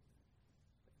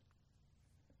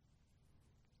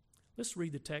 Let's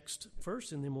read the text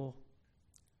first, and then we'll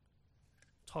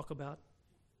talk about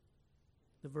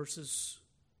the verses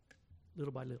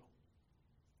little by little.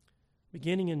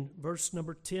 Beginning in verse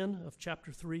number 10 of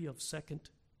chapter 3 of 2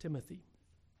 Timothy.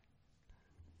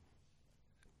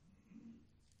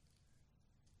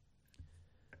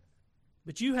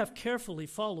 But you have carefully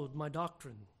followed my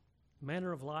doctrine,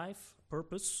 manner of life,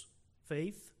 purpose,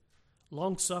 faith,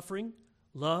 long-suffering,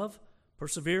 love,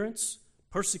 perseverance,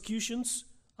 persecutions,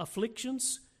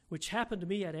 afflictions, which happened to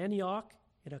me at Antioch,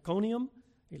 at Iconium,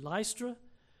 at Lystra,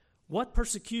 what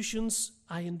persecutions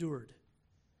I endured.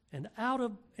 And out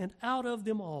of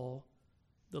them all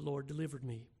the Lord delivered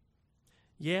me.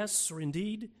 Yes, or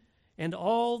indeed, and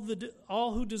all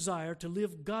who desire to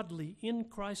live godly in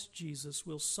Christ Jesus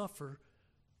will suffer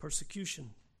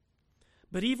persecution.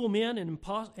 But evil men and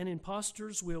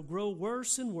impostors will grow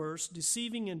worse and worse,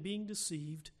 deceiving and being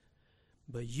deceived.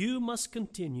 But you must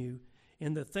continue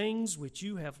in the things which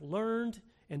you have learned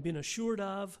and been assured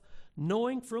of,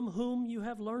 knowing from whom you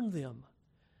have learned them,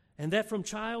 and that from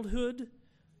childhood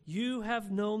you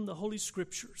have known the Holy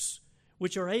Scriptures,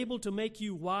 which are able to make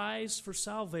you wise for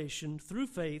salvation through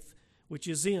faith which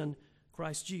is in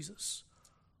Christ Jesus.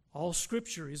 All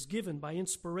Scripture is given by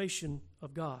inspiration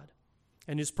of God,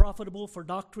 and is profitable for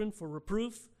doctrine, for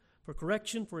reproof, for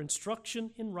correction, for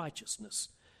instruction in righteousness,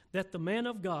 that the man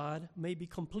of God may be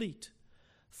complete,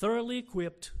 thoroughly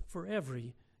equipped for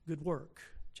every good work.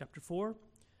 Chapter 4.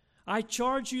 I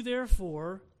charge you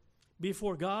therefore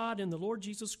before God and the Lord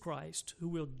Jesus Christ, who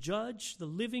will judge the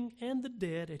living and the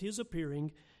dead at his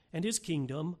appearing and his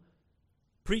kingdom,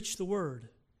 preach the word.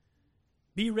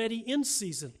 Be ready in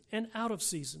season and out of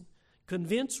season.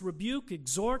 Convince, rebuke,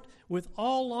 exhort with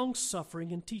all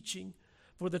longsuffering and teaching.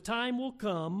 For the time will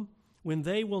come when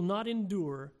they will not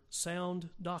endure sound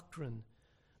doctrine,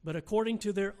 but according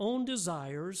to their own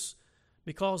desires,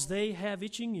 because they have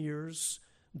itching ears,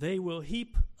 they will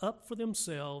heap up for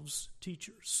themselves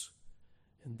teachers.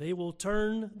 And they will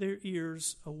turn their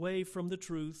ears away from the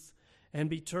truth and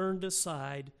be turned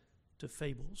aside to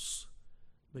fables.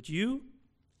 But you,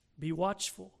 be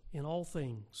watchful in all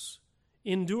things.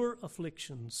 Endure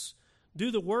afflictions. Do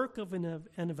the work of an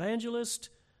evangelist.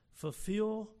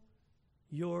 Fulfill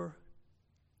your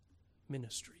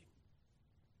ministry.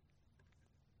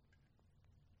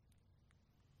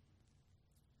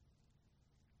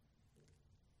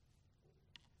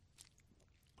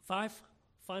 Five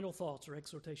final thoughts or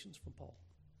exhortations from Paul.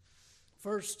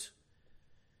 First,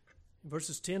 in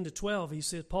verses 10 to 12, he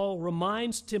said, Paul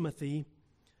reminds Timothy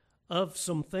of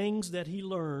some things that he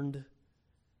learned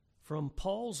from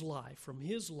Paul's life, from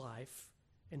his life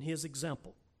and his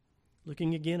example.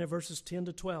 Looking again at verses 10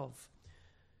 to 12.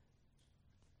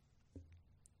 He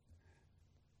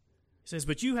says,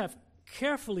 but you have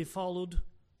carefully followed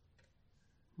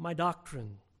my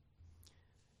doctrine.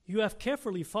 You have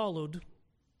carefully followed,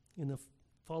 in the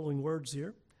following words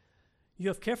here, you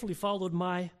have carefully followed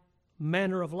my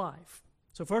manner of life.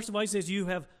 So first of all, he says, you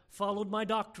have followed my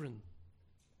doctrine.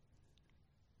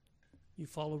 You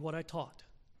followed what I taught.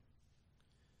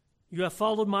 You have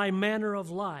followed my manner of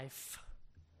life.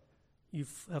 You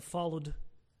have followed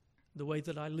the way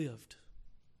that I lived.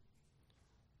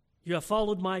 You have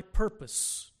followed my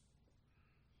purpose,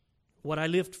 what I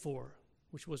lived for,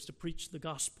 which was to preach the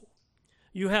gospel.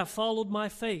 You have followed my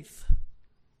faith,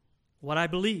 what I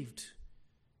believed,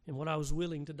 and what I was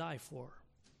willing to die for.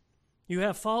 You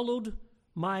have followed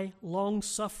my long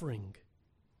suffering,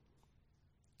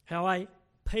 how I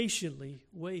patiently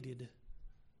waited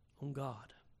on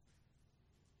God.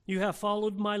 You have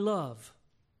followed my love,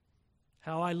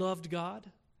 how I loved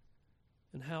God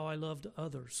and how I loved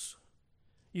others.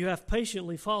 You have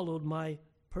patiently followed my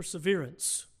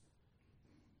perseverance,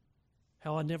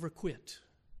 how I never quit,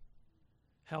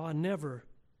 how I never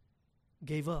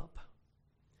gave up.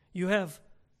 You have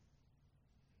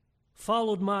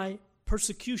followed my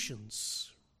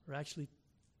persecutions, or actually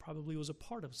probably was a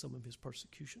part of some of his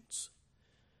persecutions,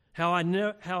 how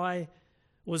I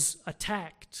was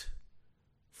attacked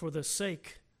for the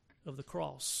sake of the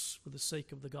cross, for the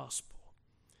sake of the gospel.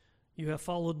 You have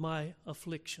followed my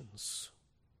afflictions.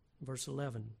 Verse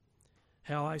 11,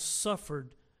 how I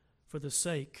suffered for the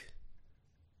sake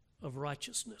of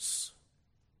righteousness.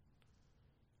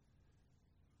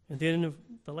 And then in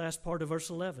the last part of verse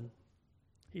 11,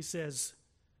 he says,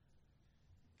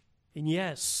 and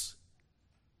yes,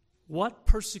 what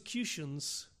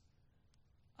persecutions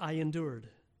I endured.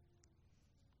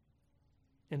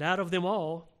 And out of them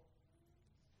all,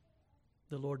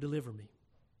 the Lord delivered me.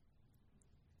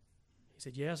 He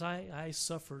said, yes, I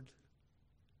suffered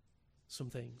some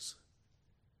things.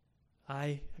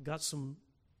 I got some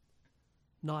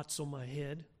knots on my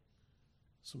head,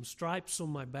 some stripes on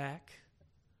my back,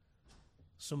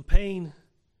 some pain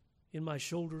in my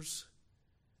shoulders.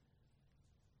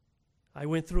 I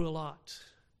went through a lot.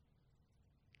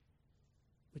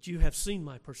 But you have seen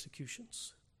my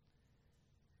persecutions.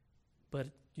 But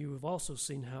you have also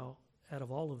seen how, out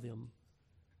of all of them,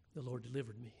 the Lord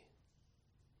delivered me.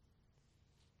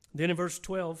 Then in verse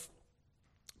 12,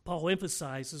 Paul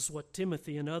emphasizes what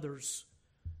Timothy and others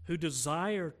who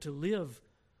desire to live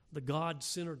the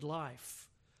God-centered life,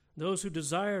 those who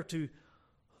desire to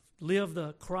live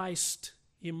the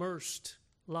Christ-immersed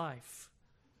life,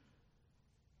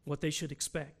 what they should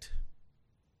expect.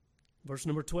 Verse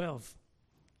number 12,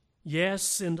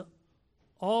 yes, and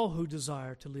all who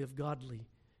desire to live godly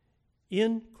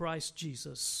in Christ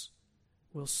Jesus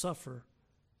will suffer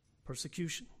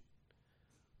persecution.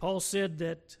 Paul said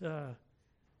that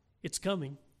it's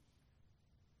coming.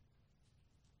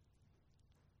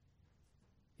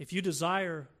 If you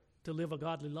desire to live a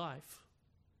godly life,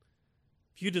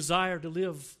 if you desire to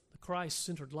live the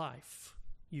Christ-centered life,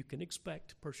 you can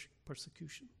expect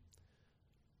persecution.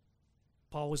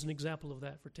 Paul was an example of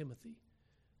that for Timothy.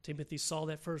 Timothy saw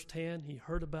that firsthand. He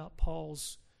heard about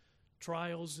Paul's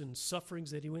trials and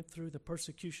sufferings that he went through, the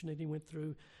persecution that he went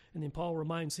through. And then Paul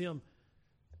reminds him,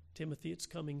 Timothy, it's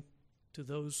coming to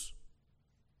those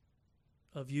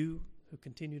of you who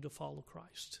continue to follow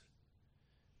Christ,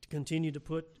 to continue to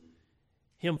put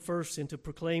him first and to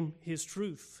proclaim his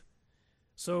truth.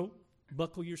 So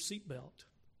buckle your seatbelt.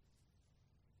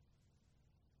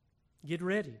 Get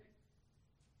ready.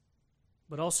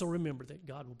 But also remember that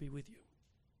God will be with you.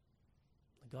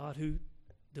 The God who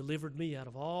delivered me out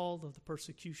of all of the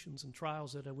persecutions and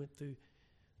trials that I went through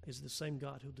is the same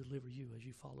God who'll deliver you as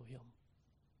you follow him.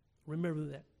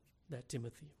 Remember that,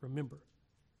 Timothy. Remember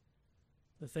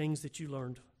the things that you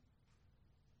learned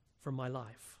from my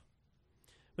life.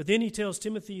 But then he tells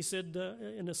Timothy, he said,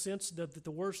 in a sense, that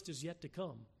the worst is yet to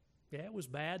come. Yeah, it was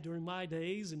bad during my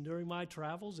days and during my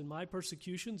travels and my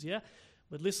persecutions, yeah.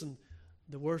 But listen,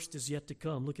 the worst is yet to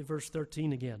come. Look at verse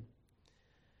 13 again.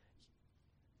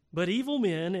 But evil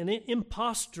men and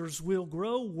impostors will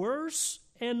grow worse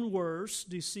and worse,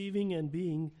 deceiving and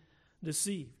being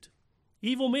deceived.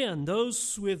 Evil men,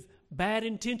 those with bad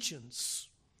intentions,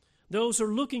 those who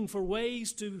are looking for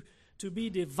ways to be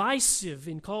divisive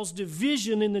and cause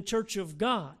division in the church of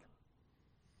God.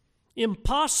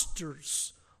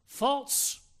 Impostors,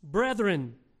 false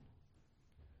brethren,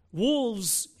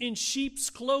 wolves in sheep's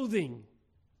clothing.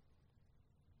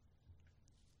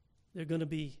 They're going to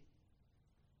be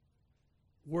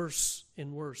worse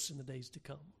and worse in the days to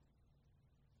come.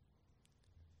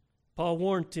 Paul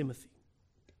warned Timothy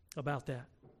about that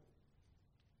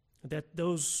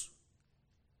those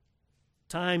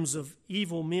times of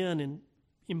evil men and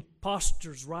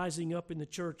impostors rising up in the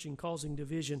church and causing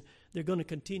division, they're going to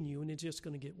continue, and it's just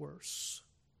going to get worse.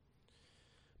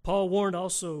 Paul warned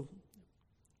also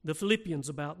the Philippians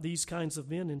about these kinds of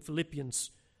men in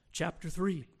Philippians chapter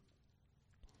 3.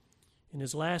 In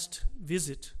his last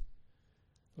visit,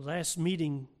 last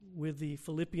meeting with the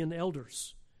Philippian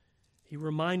elders, he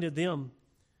reminded them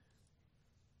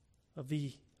of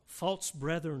the false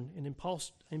brethren and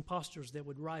impostors that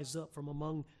would rise up from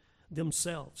among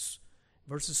themselves.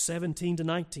 Verses 17 to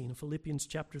 19 of Philippians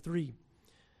chapter 3.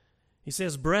 He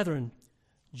says, "Brethren,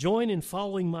 join in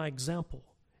following my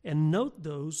example, and note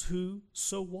those who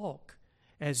so walk,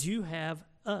 as you have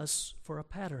us for a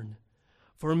pattern.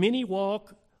 For many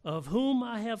walk, of whom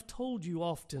I have told you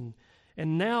often,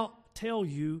 and now tell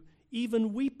you,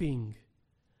 even weeping,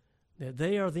 that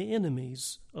they are the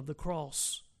enemies of the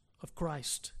cross of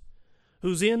Christ,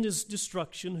 whose end is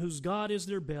destruction, whose God is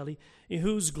their belly, and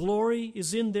whose glory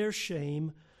is in their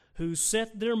shame, who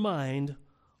set their mind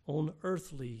on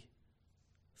earthly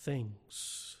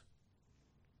things."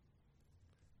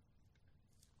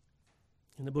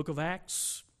 In the book of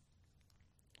Acts,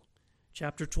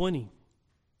 chapter 20,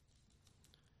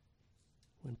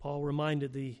 when Paul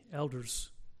reminded the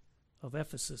elders of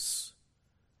Ephesus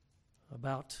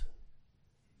about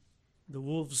the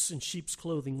wolves in sheep's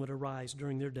clothing would arise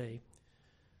during their day.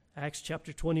 Acts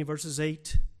chapter 20, verses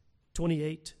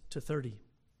 28 to 30.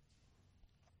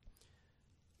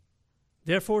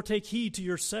 "Therefore take heed to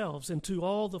yourselves and to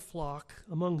all the flock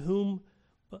among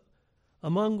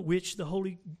which the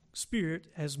Holy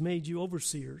Spirit has made you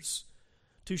overseers,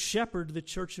 to shepherd the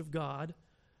church of God,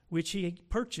 which he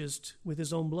purchased with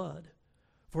his own blood.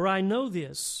 For I know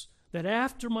this, that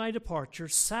after my departure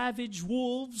savage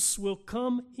wolves will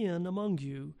come in among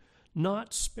you,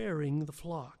 not sparing the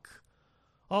flock.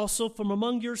 Also from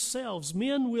among yourselves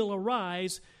men will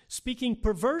arise, speaking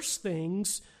perverse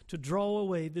things, to draw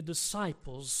away the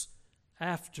disciples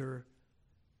after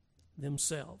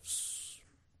themselves."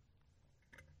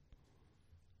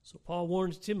 So Paul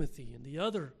warned Timothy and the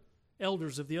other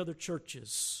elders of the other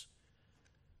churches,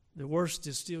 the worst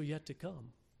is still yet to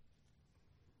come.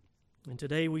 And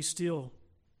today we still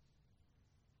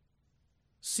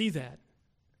see that,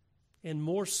 and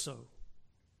more so,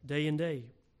 day and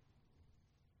day.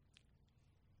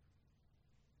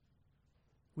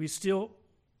 We still,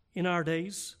 in our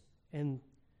days, and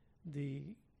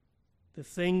the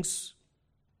things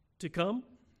to come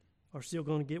are still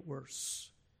going to get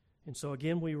worse. And so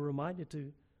again, we were reminded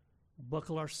to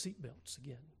buckle our seatbelts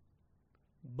again.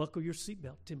 Buckle your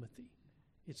seatbelt, Timothy.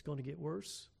 It's going to get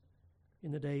worse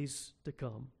in the days to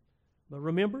come. But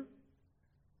remember,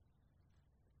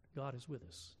 God is with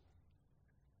us.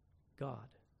 God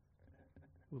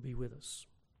will be with us.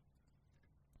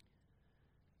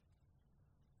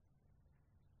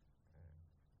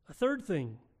 A third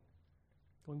thing,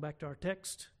 going back to our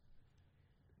text,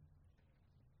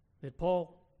 that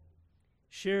Paul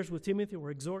shares with Timothy or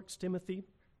exhorts Timothy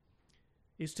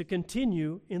is to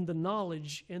continue in the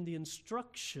knowledge and the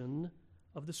instruction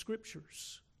of the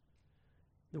Scriptures,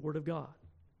 the Word of God.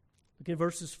 Look at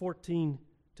verses 14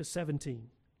 to 17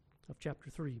 of chapter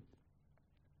 3.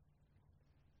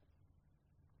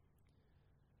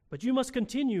 But you must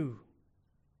continue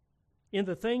in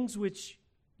the things which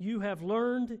you have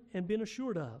learned and been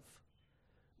assured of,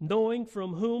 knowing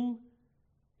from whom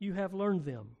you have learned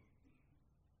them.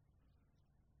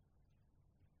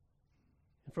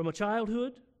 And from a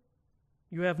childhood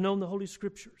you have known the Holy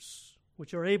Scriptures,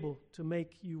 which are able to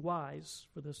make you wise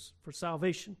for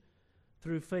salvation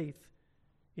through faith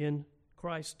in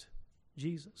Christ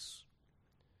Jesus.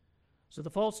 So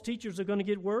the false teachers are going to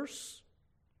get worse,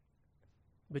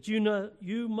 but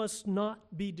you must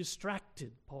not be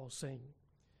distracted, Paul's saying,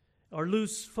 or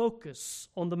lose focus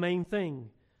on the main thing.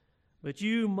 But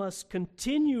you must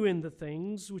continue in the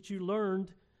things which you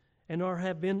learned and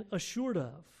have been assured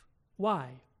of.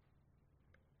 Why?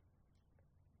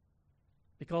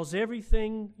 Because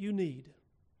everything you need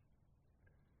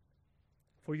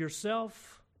for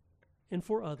yourself and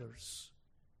for others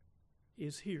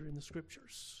is here in the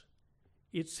Scriptures.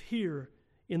 It's here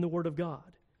in the Word of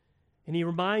God. And he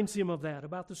reminds him of that,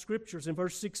 about the Scriptures. In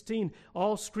verse 16,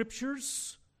 all Scripture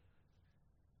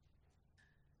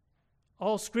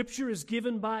is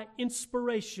given by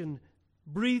inspiration,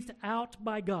 breathed out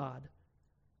by God,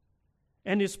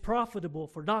 and is profitable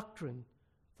for doctrine,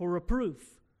 for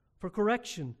reproof, for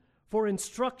correction, for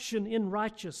instruction in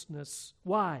righteousness.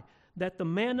 Why? That the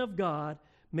man of God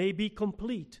may be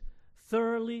complete,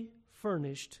 thoroughly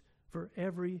furnished for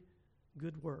every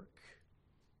good work.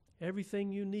 Everything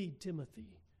you need,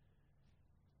 Timothy,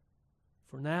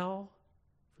 for now,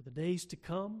 for the days to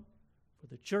come, for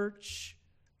the church,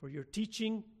 for your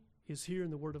teaching, is here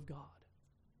in the Word of God.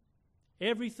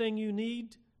 Everything you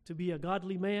need to be a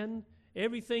godly man,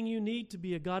 everything you need to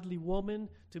be a godly woman,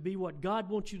 to be what God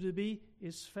wants you to be,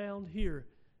 is found here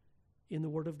in the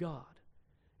Word of God.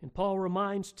 And Paul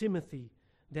reminds Timothy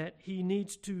that he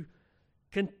needs to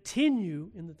continue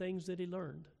in the things that he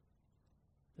learned.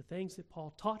 The things that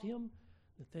Paul taught him,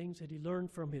 the things that he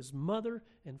learned from his mother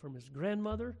and from his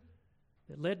grandmother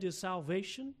that led to his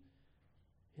salvation,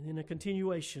 and then a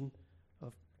continuation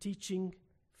of teaching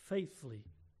faithfully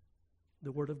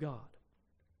the Word of God.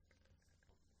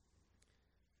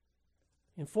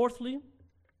 And fourthly,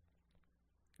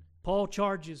 Paul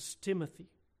charges Timothy.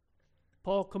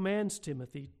 Paul commands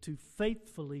Timothy to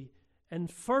faithfully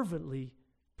and fervently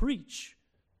preach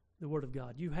the Word of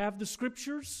God. You have the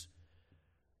Scriptures.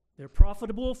 They're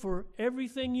profitable for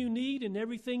everything you need, and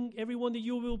everyone that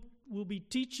you will be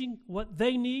teaching what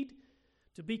they need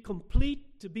to be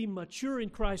complete, to be mature in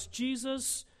Christ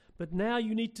Jesus. But now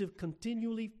you need to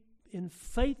continually and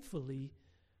faithfully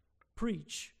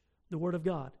preach the Word of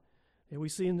God. And we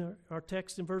see in our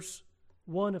text in verse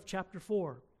 1 of chapter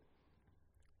 4.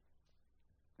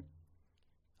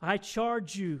 I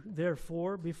charge you,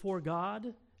 therefore, before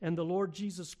God and the Lord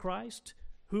Jesus Christ,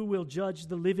 who will judge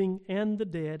the living and the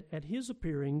dead at His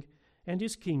appearing and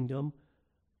His kingdom,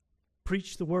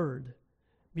 preach the Word.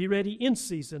 Be ready in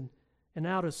season and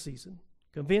out of season.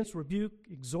 Convince, rebuke,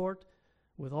 exhort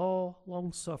with all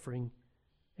long-suffering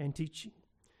and teaching.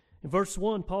 In verse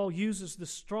 1, Paul uses the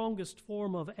strongest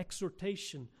form of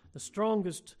exhortation, the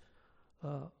strongest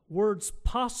words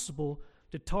possible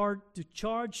to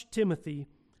charge Timothy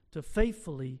to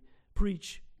faithfully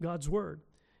preach God's Word.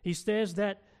 He says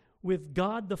that with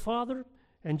God the Father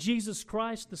and Jesus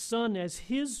Christ the Son as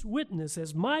His witness,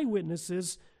 as my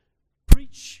witnesses,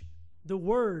 preach the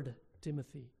Word,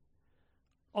 Timothy,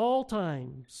 all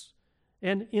times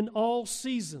and in all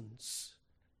seasons.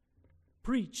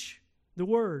 Preach the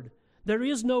Word. There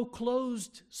is no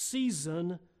closed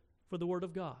season for the Word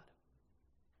of God.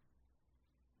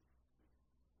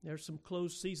 There's some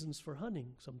closed seasons for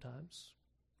hunting sometimes,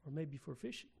 or maybe for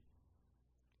fishing.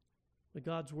 But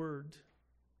God's Word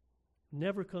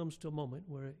never comes to a moment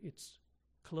where it's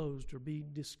closed or be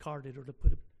discarded or to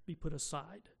be put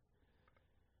aside.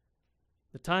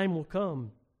 The time will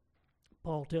come,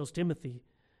 Paul tells Timothy,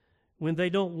 when they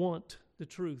don't want the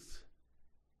truth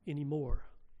anymore.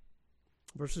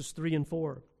 Verses 3 and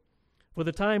 4. For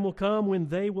the time will come when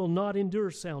they will not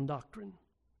endure sound doctrine,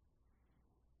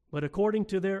 but according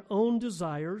to their own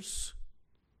desires,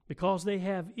 because they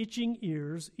have itching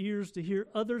ears to hear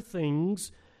other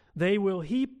things, they will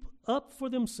heap up for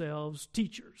themselves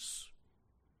teachers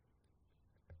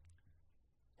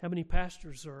How many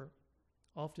pastors are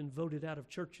often voted out of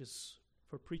churches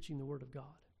for preaching the Word of God?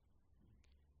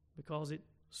 Because it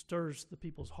stirs the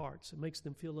people's hearts. It makes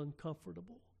them feel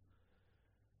uncomfortable.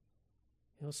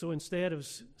 So instead of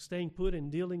staying put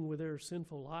and dealing with their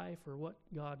sinful life or what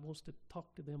God wants to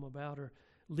talk to them about or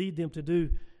lead them to do,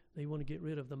 they want to get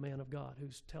rid of the man of God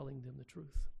who's telling them the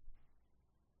truth.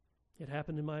 It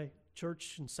happened in my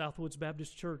church, in Southwoods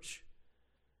Baptist Church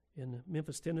in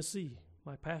Memphis, Tennessee.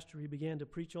 My pastor, he began to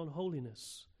preach on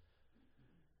holiness.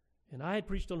 And I had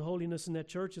preached on holiness in that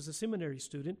church as a seminary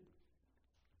student.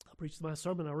 I preached my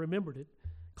sermon, I remembered it,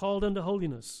 Called Unto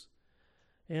Holiness.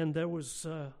 And there was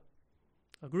a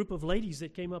group of ladies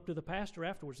that came up to the pastor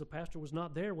afterwards. The pastor was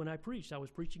not there when I preached. I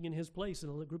was preaching in his place,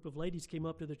 and a group of ladies came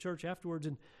up to the church afterwards,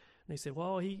 and they said,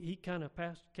 well, he kind of,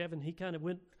 Pastor Kevin, he kind of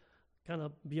went kind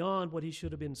of beyond what he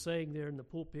should have been saying there in the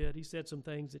pulpit. He said some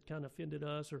things that kind of offended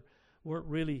us or weren't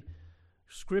really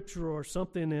scripture or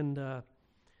something, and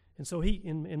so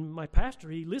and my pastor,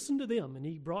 he listened to them, and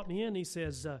he brought me in. He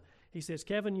says,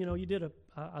 Kevin, you did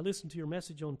I listened to your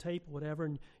message on tape or whatever,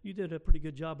 and you did a pretty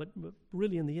good job, but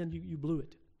really in the end, you blew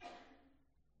it.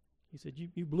 He said,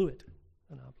 you blew it.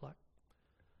 And I was like,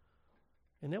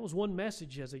 and that was one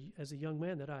message as a young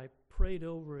man that I prayed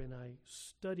over and I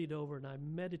studied over and I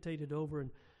meditated over,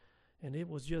 and it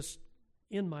was just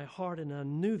in my heart, and I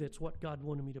knew that's what God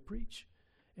wanted me to preach.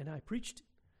 And I preached it.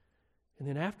 And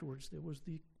then afterwards, there was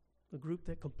the group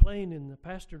that complained, and the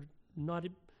pastor, not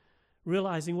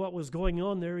realizing what was going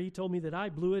on there, he told me that I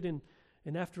blew it, and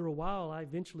after a while, I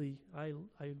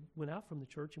went out from the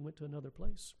church and went to another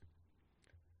place.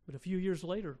 But a few years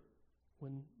later,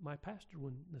 when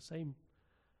the same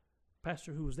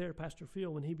pastor who was there, Pastor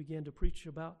Phil, when he began to preach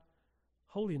about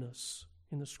holiness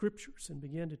in the Scriptures and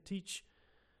began to teach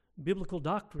biblical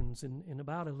doctrines and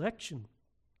about election,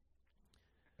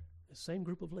 the same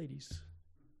group of ladies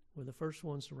were the first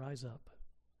ones to rise up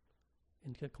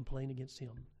and complain against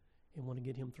him and want to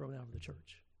get him thrown out of the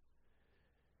church.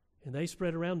 And they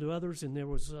spread around to others, and there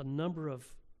was a number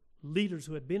of leaders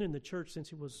who had been in the church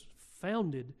since it was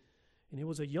founded, and it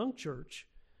was a young church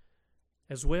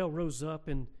as well, rose up,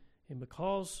 and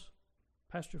because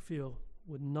Pastor Phil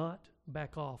would not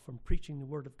back off from preaching the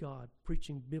Word of God,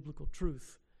 preaching biblical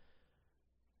truth,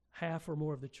 half or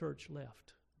more of the church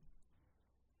left.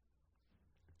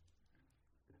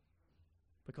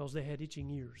 Because they had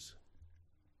itching ears.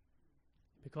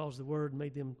 Because the Word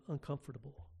made them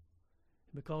uncomfortable.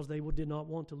 Because they did not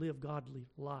want to live godly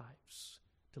lives,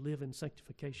 to live in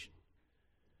sanctification.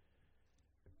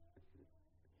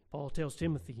 Paul tells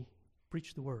Timothy,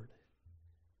 preach the Word.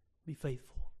 Be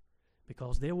faithful.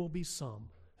 Because there will be some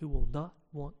who will not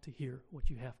want to hear what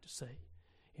you have to say.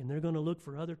 And they're going to look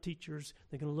for other teachers.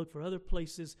 They're going to look for other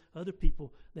places, other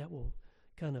people that will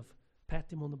kind of pat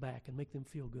them on the back and make them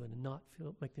feel good and not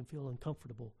make them feel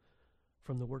uncomfortable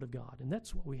from the Word of God. And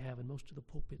that's what we have in most of the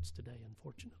pulpits today,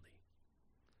 unfortunately.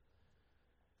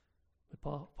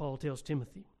 But Paul tells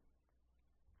Timothy,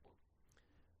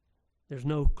 there's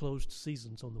no closed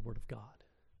seasons on the Word of God.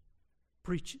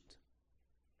 Preach it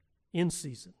in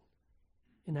season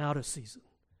and out of season,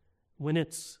 when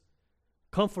it's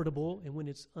comfortable and when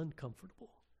it's uncomfortable,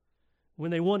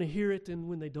 when they want to hear it and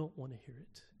when they don't want to hear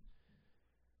it.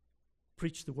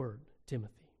 Preach the Word,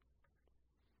 Timothy.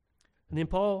 And then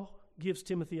Paul gives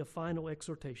Timothy a final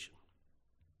exhortation.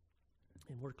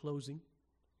 And we're closing.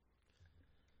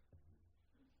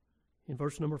 In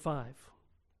verse number 5,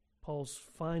 Paul's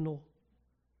final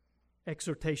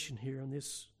exhortation here in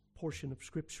this portion of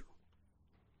Scripture.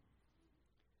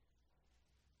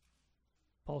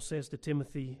 Paul says to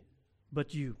Timothy,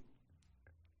 But you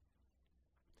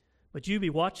be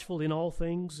watchful in all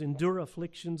things, endure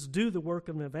afflictions, do the work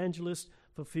of an evangelist,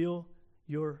 fulfill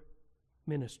your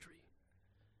ministry.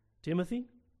 Timothy,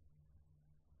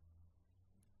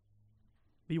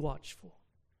 be watchful,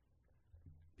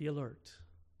 be alert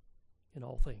in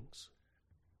all things.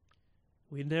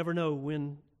 We never know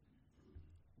when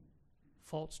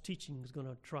false teaching is going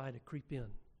to try to creep in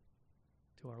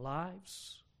to our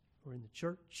lives or in the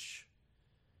church.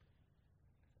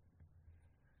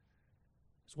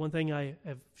 It's one thing I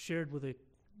have shared with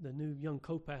the new young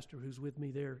co-pastor who's with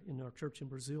me there in our church in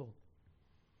Brazil.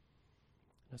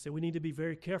 I said we need to be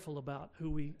very careful about who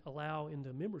we allow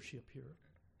into membership here,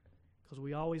 because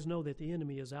we always know that the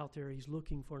enemy is out there. He's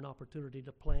looking for an opportunity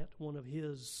to plant one of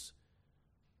his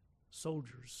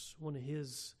soldiers, one of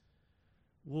his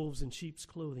wolves in sheep's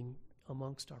clothing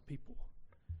amongst our people.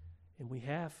 And we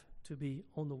have to be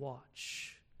on the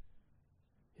watch.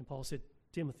 And Paul said,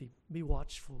 Timothy, be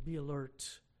watchful, be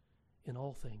alert in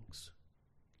all things.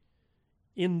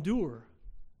 Endure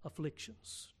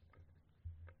afflictions.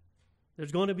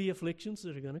 There's going to be afflictions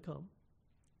that are going to come.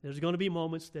 There's going to be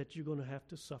moments that you're going to have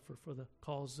to suffer for the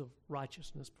cause of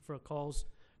righteousness, for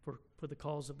the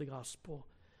cause of the gospel.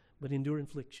 But endure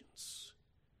afflictions.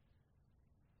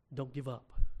 Don't give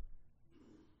up.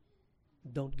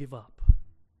 Don't give up.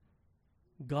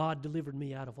 God delivered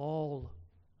me out of all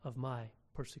of my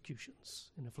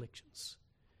persecutions and afflictions,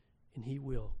 and He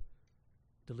will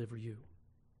deliver you.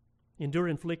 Endure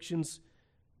afflictions.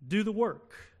 Do the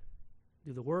work.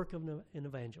 Do the work of an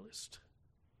evangelist.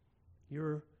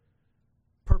 Your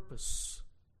purpose,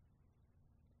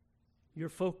 your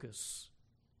focus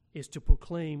is to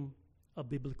proclaim a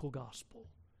biblical gospel.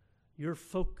 Your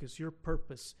focus, your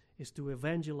purpose is to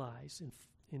evangelize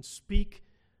and speak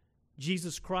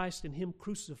Jesus Christ and Him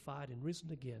crucified and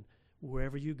risen again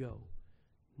wherever you go.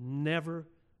 Never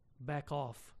back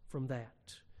off from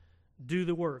that. Do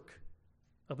the work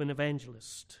of an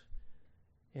evangelist.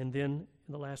 And then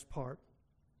in the last part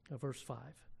of verse 5,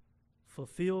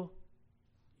 fulfill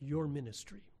your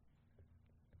ministry.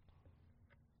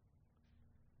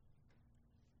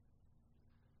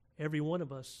 Every one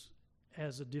of us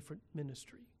has a different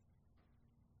ministry.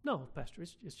 No, Pastor,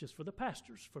 it's just for the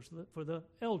pastors, for the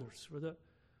elders, for the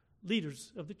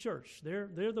leaders of the church. They're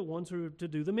the ones who are to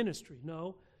do the ministry.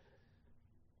 No,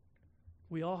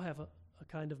 we all have a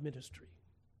kind of ministry.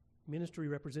 Ministry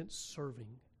represents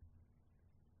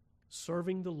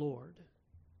serving the Lord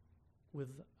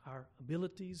with our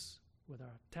abilities, with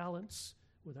our talents,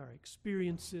 with our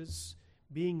experiences,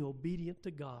 being obedient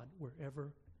to God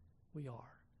wherever we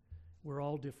are. We're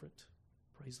all different.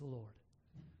 Praise the Lord.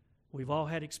 We've all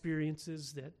had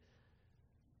experiences that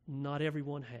not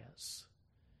everyone has.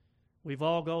 We've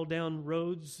all gone down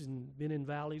roads and been in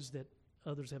valleys that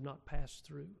others have not passed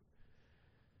through.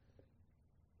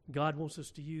 God wants us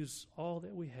to use all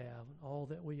that we have and all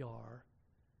that we are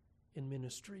in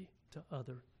ministry to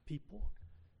other people.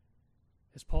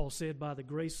 As Paul said, by the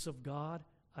grace of God,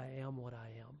 I am what I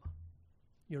am.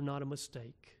 You're not a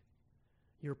mistake.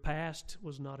 Your past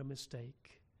was not a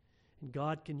mistake. And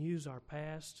God can use our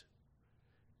past.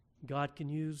 God can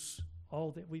use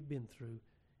all that we've been through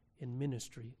in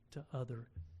ministry to other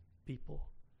people.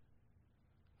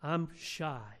 I'm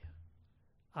shy.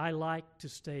 I like to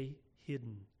stay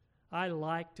hidden. I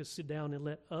like to sit down and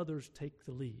let others take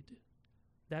the lead.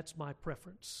 That's my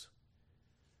preference.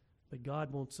 But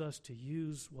God wants us to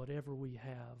use whatever we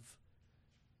have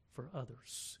for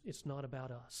others. It's not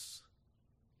about us.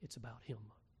 It's about Him.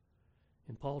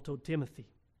 And Paul told Timothy,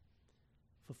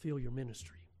 fulfill your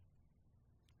ministry.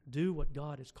 Do what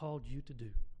God has called you to do.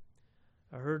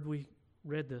 I heard we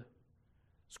read the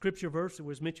scripture verse that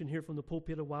was mentioned here from the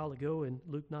pulpit a while ago in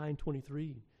Luke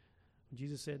 9:23.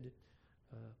 Jesus said,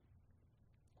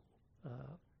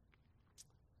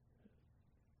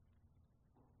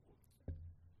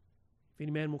 if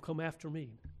any man will come after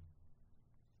me,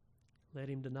 let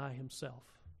him deny himself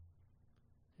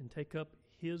and take up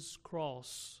his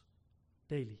cross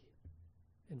daily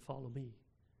and follow me.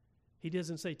 He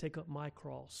doesn't say take up my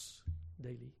cross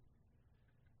daily,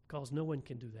 because no one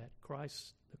can do that.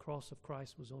 The cross of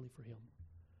Christ was only for Him.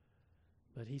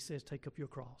 But He says take up your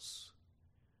cross.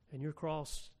 And your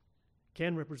cross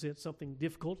can represent something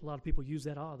difficult. A lot of people use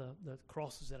that, the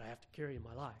crosses that I have to carry in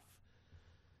my life.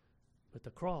 But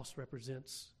the cross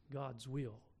represents God's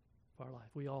will for our life.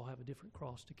 We all have a different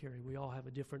cross to carry. We all have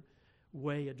a different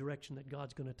way, a direction that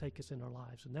God's going to take us in our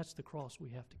lives. And that's the cross we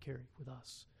have to carry with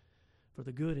us, for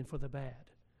the good and for the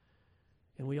bad.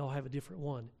 And we all have a different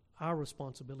one. Our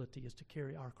responsibility is to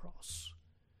carry our cross,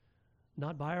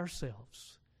 not by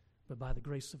ourselves, but by the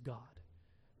grace of God,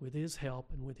 with His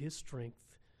help and with His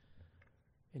strength.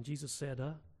 And Jesus said,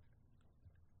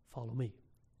 follow me.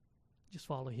 Just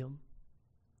follow Him.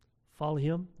 Follow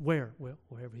Him where? Well,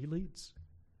 wherever He leads.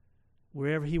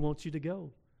 Wherever He wants you to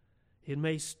go. It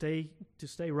may stay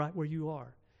right where you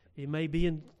are. It may be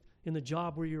in the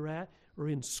job where you're at or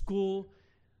in school.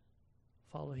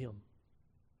 Follow Him.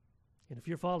 And if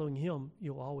you're following Him,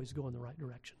 you'll always go in the right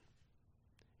direction.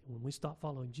 And when we stop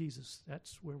following Jesus,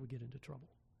 that's where we get into trouble.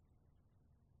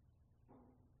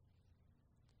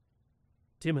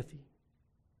 Timothy,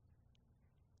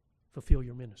 fulfill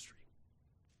your ministry.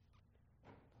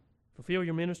 Fulfill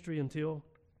your ministry until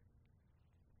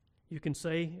you can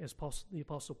say, as the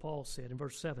Apostle Paul said in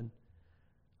verse 7,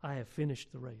 I have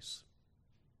finished the race.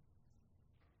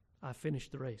 I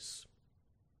finished the race.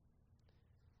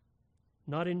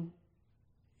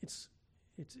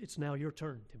 It's now your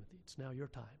turn, Timothy. It's now your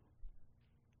time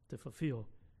to fulfill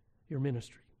your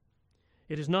ministry.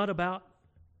 It is not about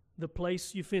the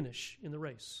place you finish in the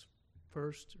race,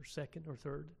 first or second or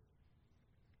third.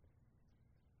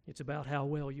 It's about how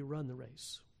well you run the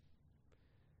race.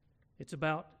 It's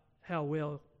about how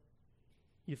well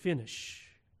you finish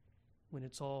when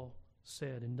it's all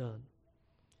said and done.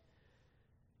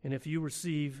 And if you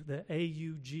receive the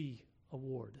AUG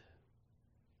award,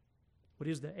 what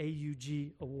is the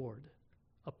AUG award?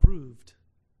 Approved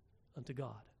unto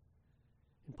God.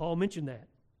 And Paul mentioned that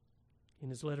in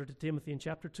his letter to Timothy in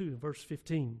chapter 2, verse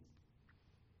 15.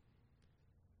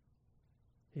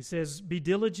 He says, "Be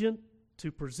diligent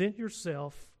to present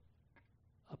yourself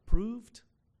approved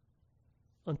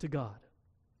unto God,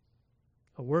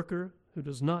 a worker who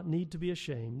does not need to be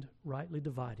ashamed, rightly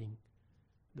dividing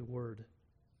the word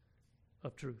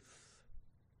of truth."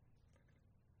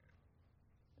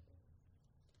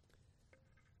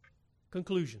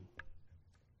 Conclusion.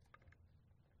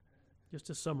 Just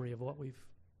a summary of what we've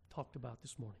talked about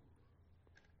this morning.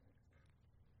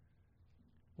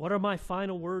 What are my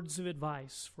final words of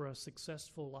advice for a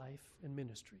successful life and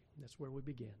ministry? That's where we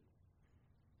begin.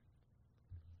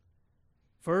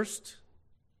 First,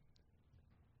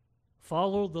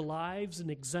 follow the lives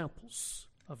and examples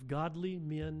of godly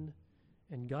men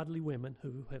and godly women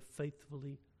who have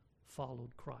faithfully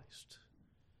followed Christ.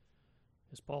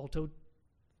 As Paul told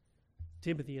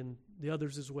Timothy and the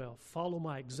others as well, follow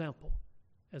my example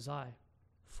as I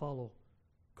follow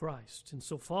Christ. And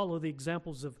so follow the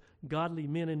examples of godly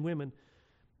men and women,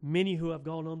 many who have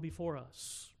gone on before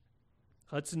us.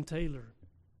 Hudson Taylor,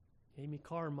 Amy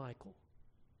Carmichael,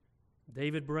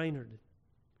 David Brainerd,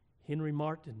 Henry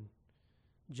Martin,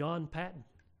 John Patton,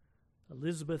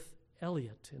 Elizabeth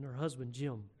Elliot and her husband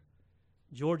Jim,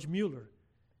 George Mueller,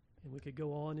 and we could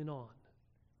go on and on.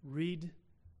 Read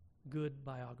good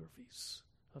biographies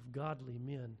of godly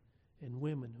men and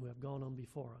women who have gone on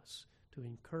before us to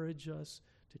encourage us,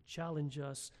 to challenge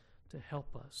us, to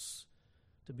help us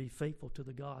to be faithful to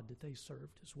the God that they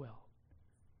served as well.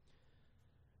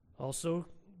 Also,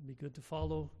 it'd be good to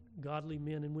follow godly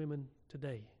men and women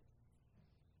today.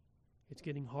 It's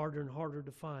getting harder and harder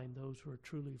to find those who are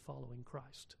truly following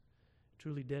Christ,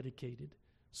 truly dedicated,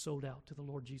 sold out to the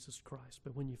Lord Jesus Christ.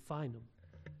 But when you find them,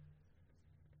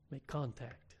 make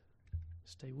contact,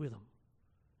 stay with them,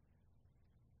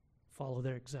 follow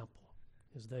their example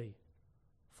as they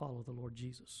follow the Lord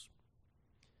Jesus.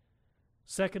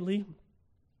 Secondly,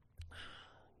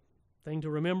 thing to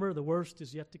remember, the worst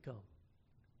is yet to come.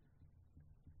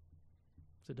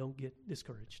 So don't get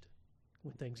discouraged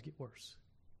when things get worse.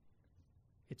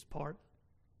 It's part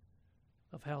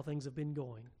of how things have been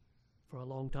going for a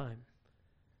long time.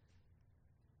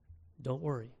 Don't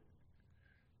worry.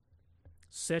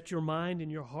 Set your mind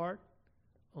and your heart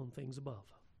on things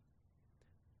above.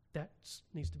 That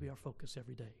needs to be our focus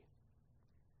every day.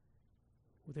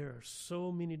 There are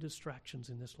so many distractions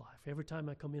in this life. Every time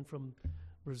I come in from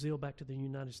Brazil back to the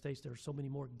United States, there are so many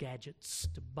more gadgets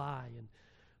to buy and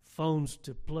phones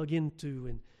to plug into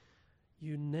and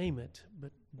you name it.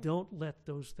 But don't let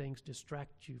those things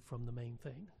distract you from the main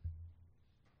thing,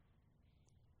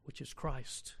 which is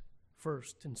Christ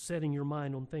first, and setting your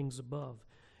mind on things above.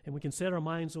 And we can set our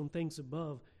minds on things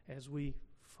above as we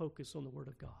focus on the Word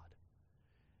of God,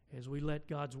 as we let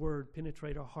God's Word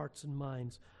penetrate our hearts and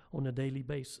minds on a daily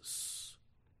basis.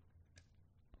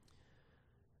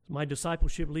 My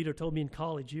discipleship leader told me in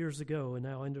college years ago, and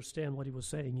now I understand what he was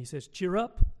saying. He says, cheer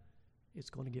up, it's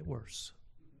going to get worse.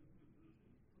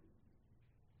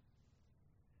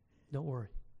 Don't worry.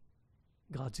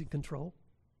 God's in control.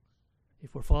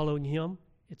 If we're following Him,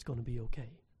 it's going to be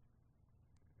okay.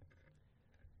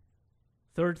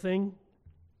 Third thing,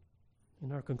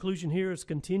 and our conclusion here is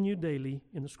continue daily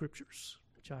in the Scriptures,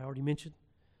 which I already mentioned.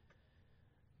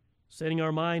 Setting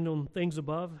our mind on things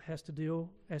above has to do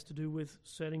with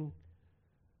setting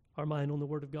our mind on the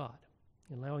Word of God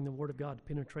and allowing the Word of God to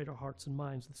penetrate our hearts and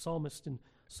minds. The psalmist in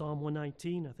Psalm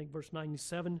 119, I think verse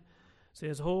 97,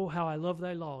 says, "Oh, how I love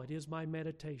thy law. It is my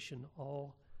meditation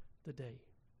all the day."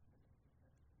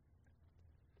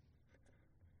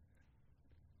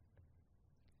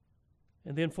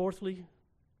 And then fourthly,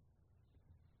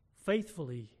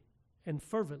 faithfully and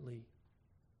fervently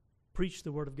preach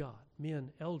the Word of God.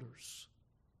 Men, elders,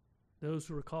 those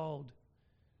who are called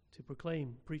to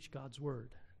proclaim, preach God's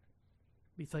Word.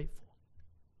 Be faithful.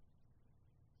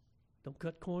 Don't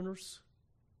cut corners.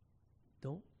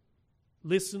 Don't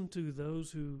listen to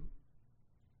those who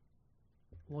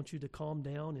want you to calm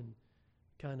down and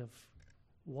kind of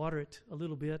water it a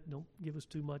little bit. Don't give us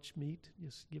too much meat.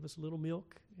 Just give us a little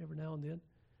milk every now and then.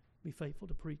 Be faithful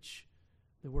to preach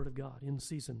the Word of God in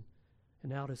season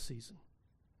and out of season.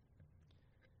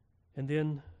 And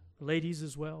then, ladies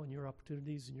as well, in your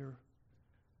opportunities and your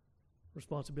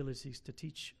responsibilities to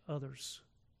teach others,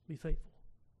 be faithful.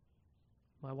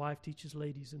 My wife teaches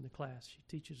ladies in the class. She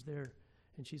teaches there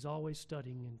and she's always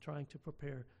studying and trying to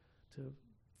prepare to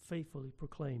faithfully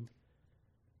proclaim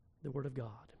the Word of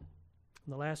God.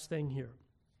 And the last thing here,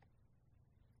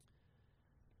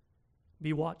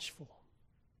 be watchful,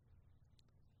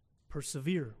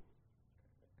 persevere,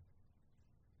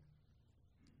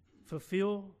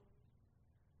 fulfill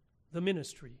the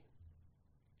ministry,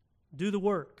 do the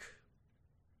work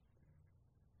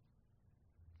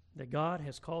that God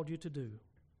has called you to do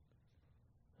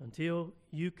until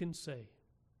you can say,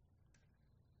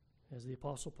 as the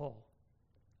Apostle Paul,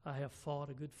 I have fought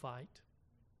a good fight.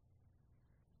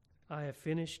 I have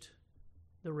finished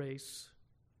the race.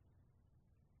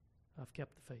 I've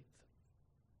kept the faith.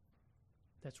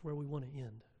 That's where we want to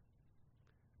end.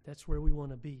 That's where we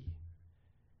want to be.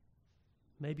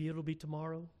 Maybe it'll be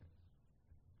tomorrow.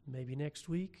 Maybe next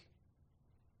week.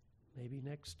 Maybe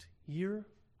next year.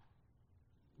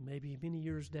 Maybe many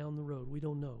years down the road. We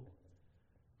don't know.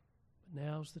 But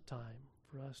now's the time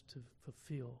for us to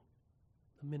fulfill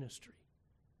the ministry,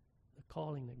 the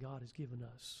calling that God has given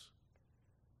us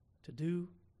to do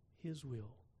His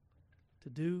will, to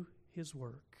do His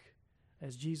work,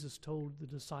 as Jesus told the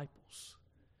disciples,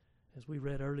 as we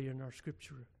read earlier in our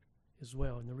scripture as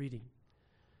well in the reading,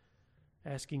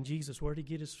 asking Jesus where to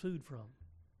get his food from.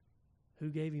 Who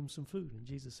gave him some food? And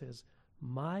Jesus says,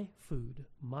 my food,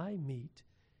 my meat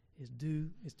is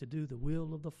to do the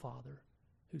will of the Father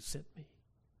who sent me.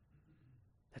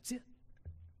 That's it.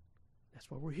 That's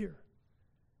why we're here.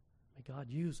 May God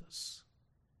use us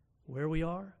where we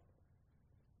are,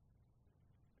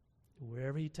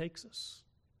 wherever He takes us,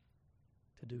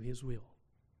 to do His will.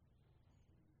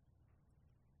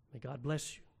 May God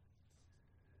bless you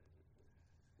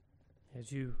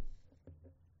as you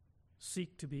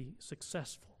seek to be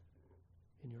successful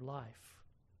in your life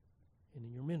and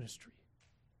in your ministry,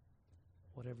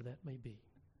 whatever that may be.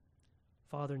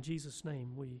 Father, in Jesus'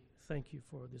 name, we thank you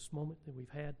for this moment that we've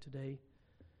had today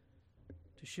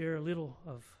to share a little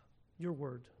of your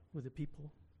word with the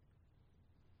people.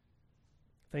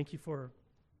 Thank you for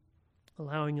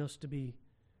allowing us to be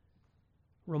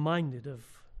reminded of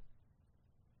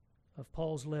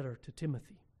Paul's letter to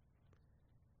Timothy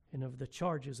and of the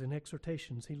charges and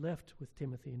exhortations he left with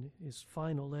Timothy in his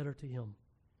final letter to him.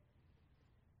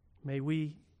 May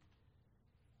we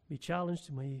be challenged,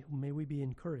 may we be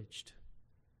encouraged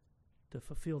to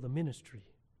fulfill the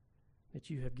ministry that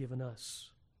you have given us.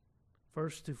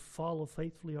 First, to follow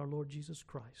faithfully our Lord Jesus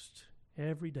Christ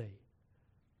every day.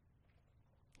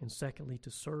 And secondly,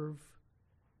 to serve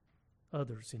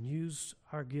others and use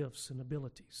our gifts and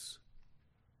abilities,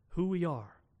 who we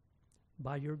are,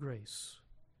 by your grace,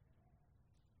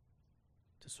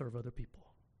 to serve other people.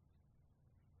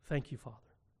 Thank you, Father,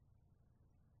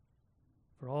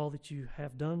 for all that you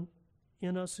have done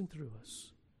in us and through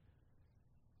us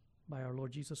by our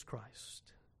Lord Jesus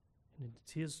Christ. And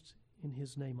it's in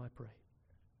His name I pray.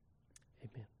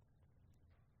 Amen.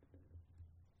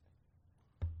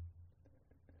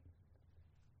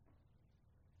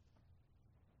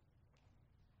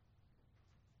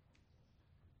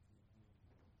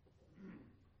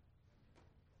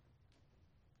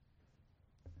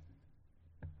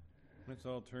 Let's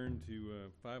all turn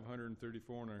to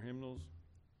 534 in our hymnals.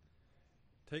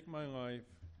 Take my life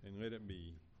and let it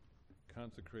be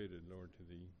consecrated, Lord, to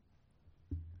thee.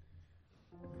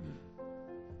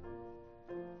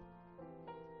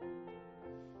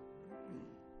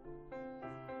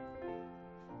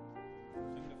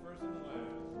 Sing the first and the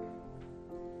last.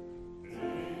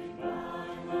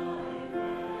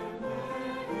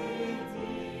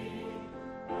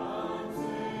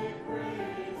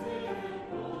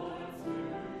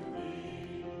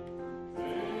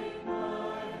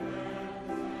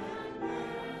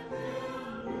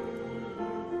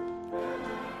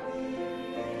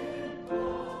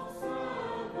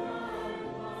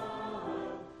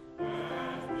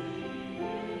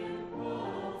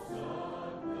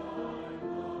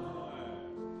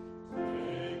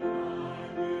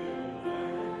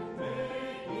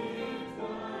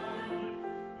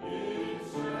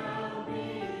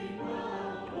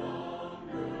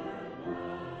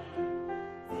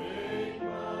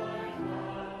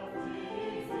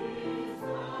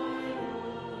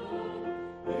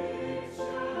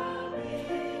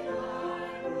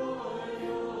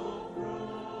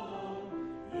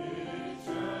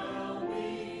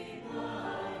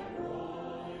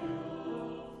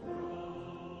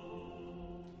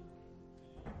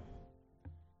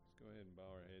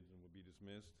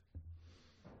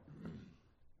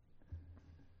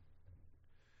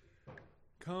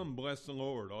 Come, bless the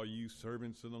Lord, all you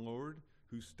servants of the Lord,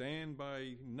 who stand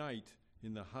by night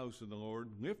in the house of the Lord.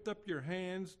 Lift up your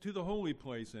hands to the holy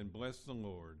place and bless the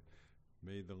Lord.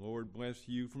 May the Lord bless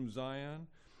you from Zion,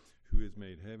 who has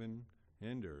made heaven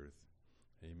and earth.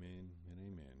 Amen and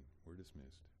amen. We're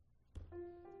dismissed.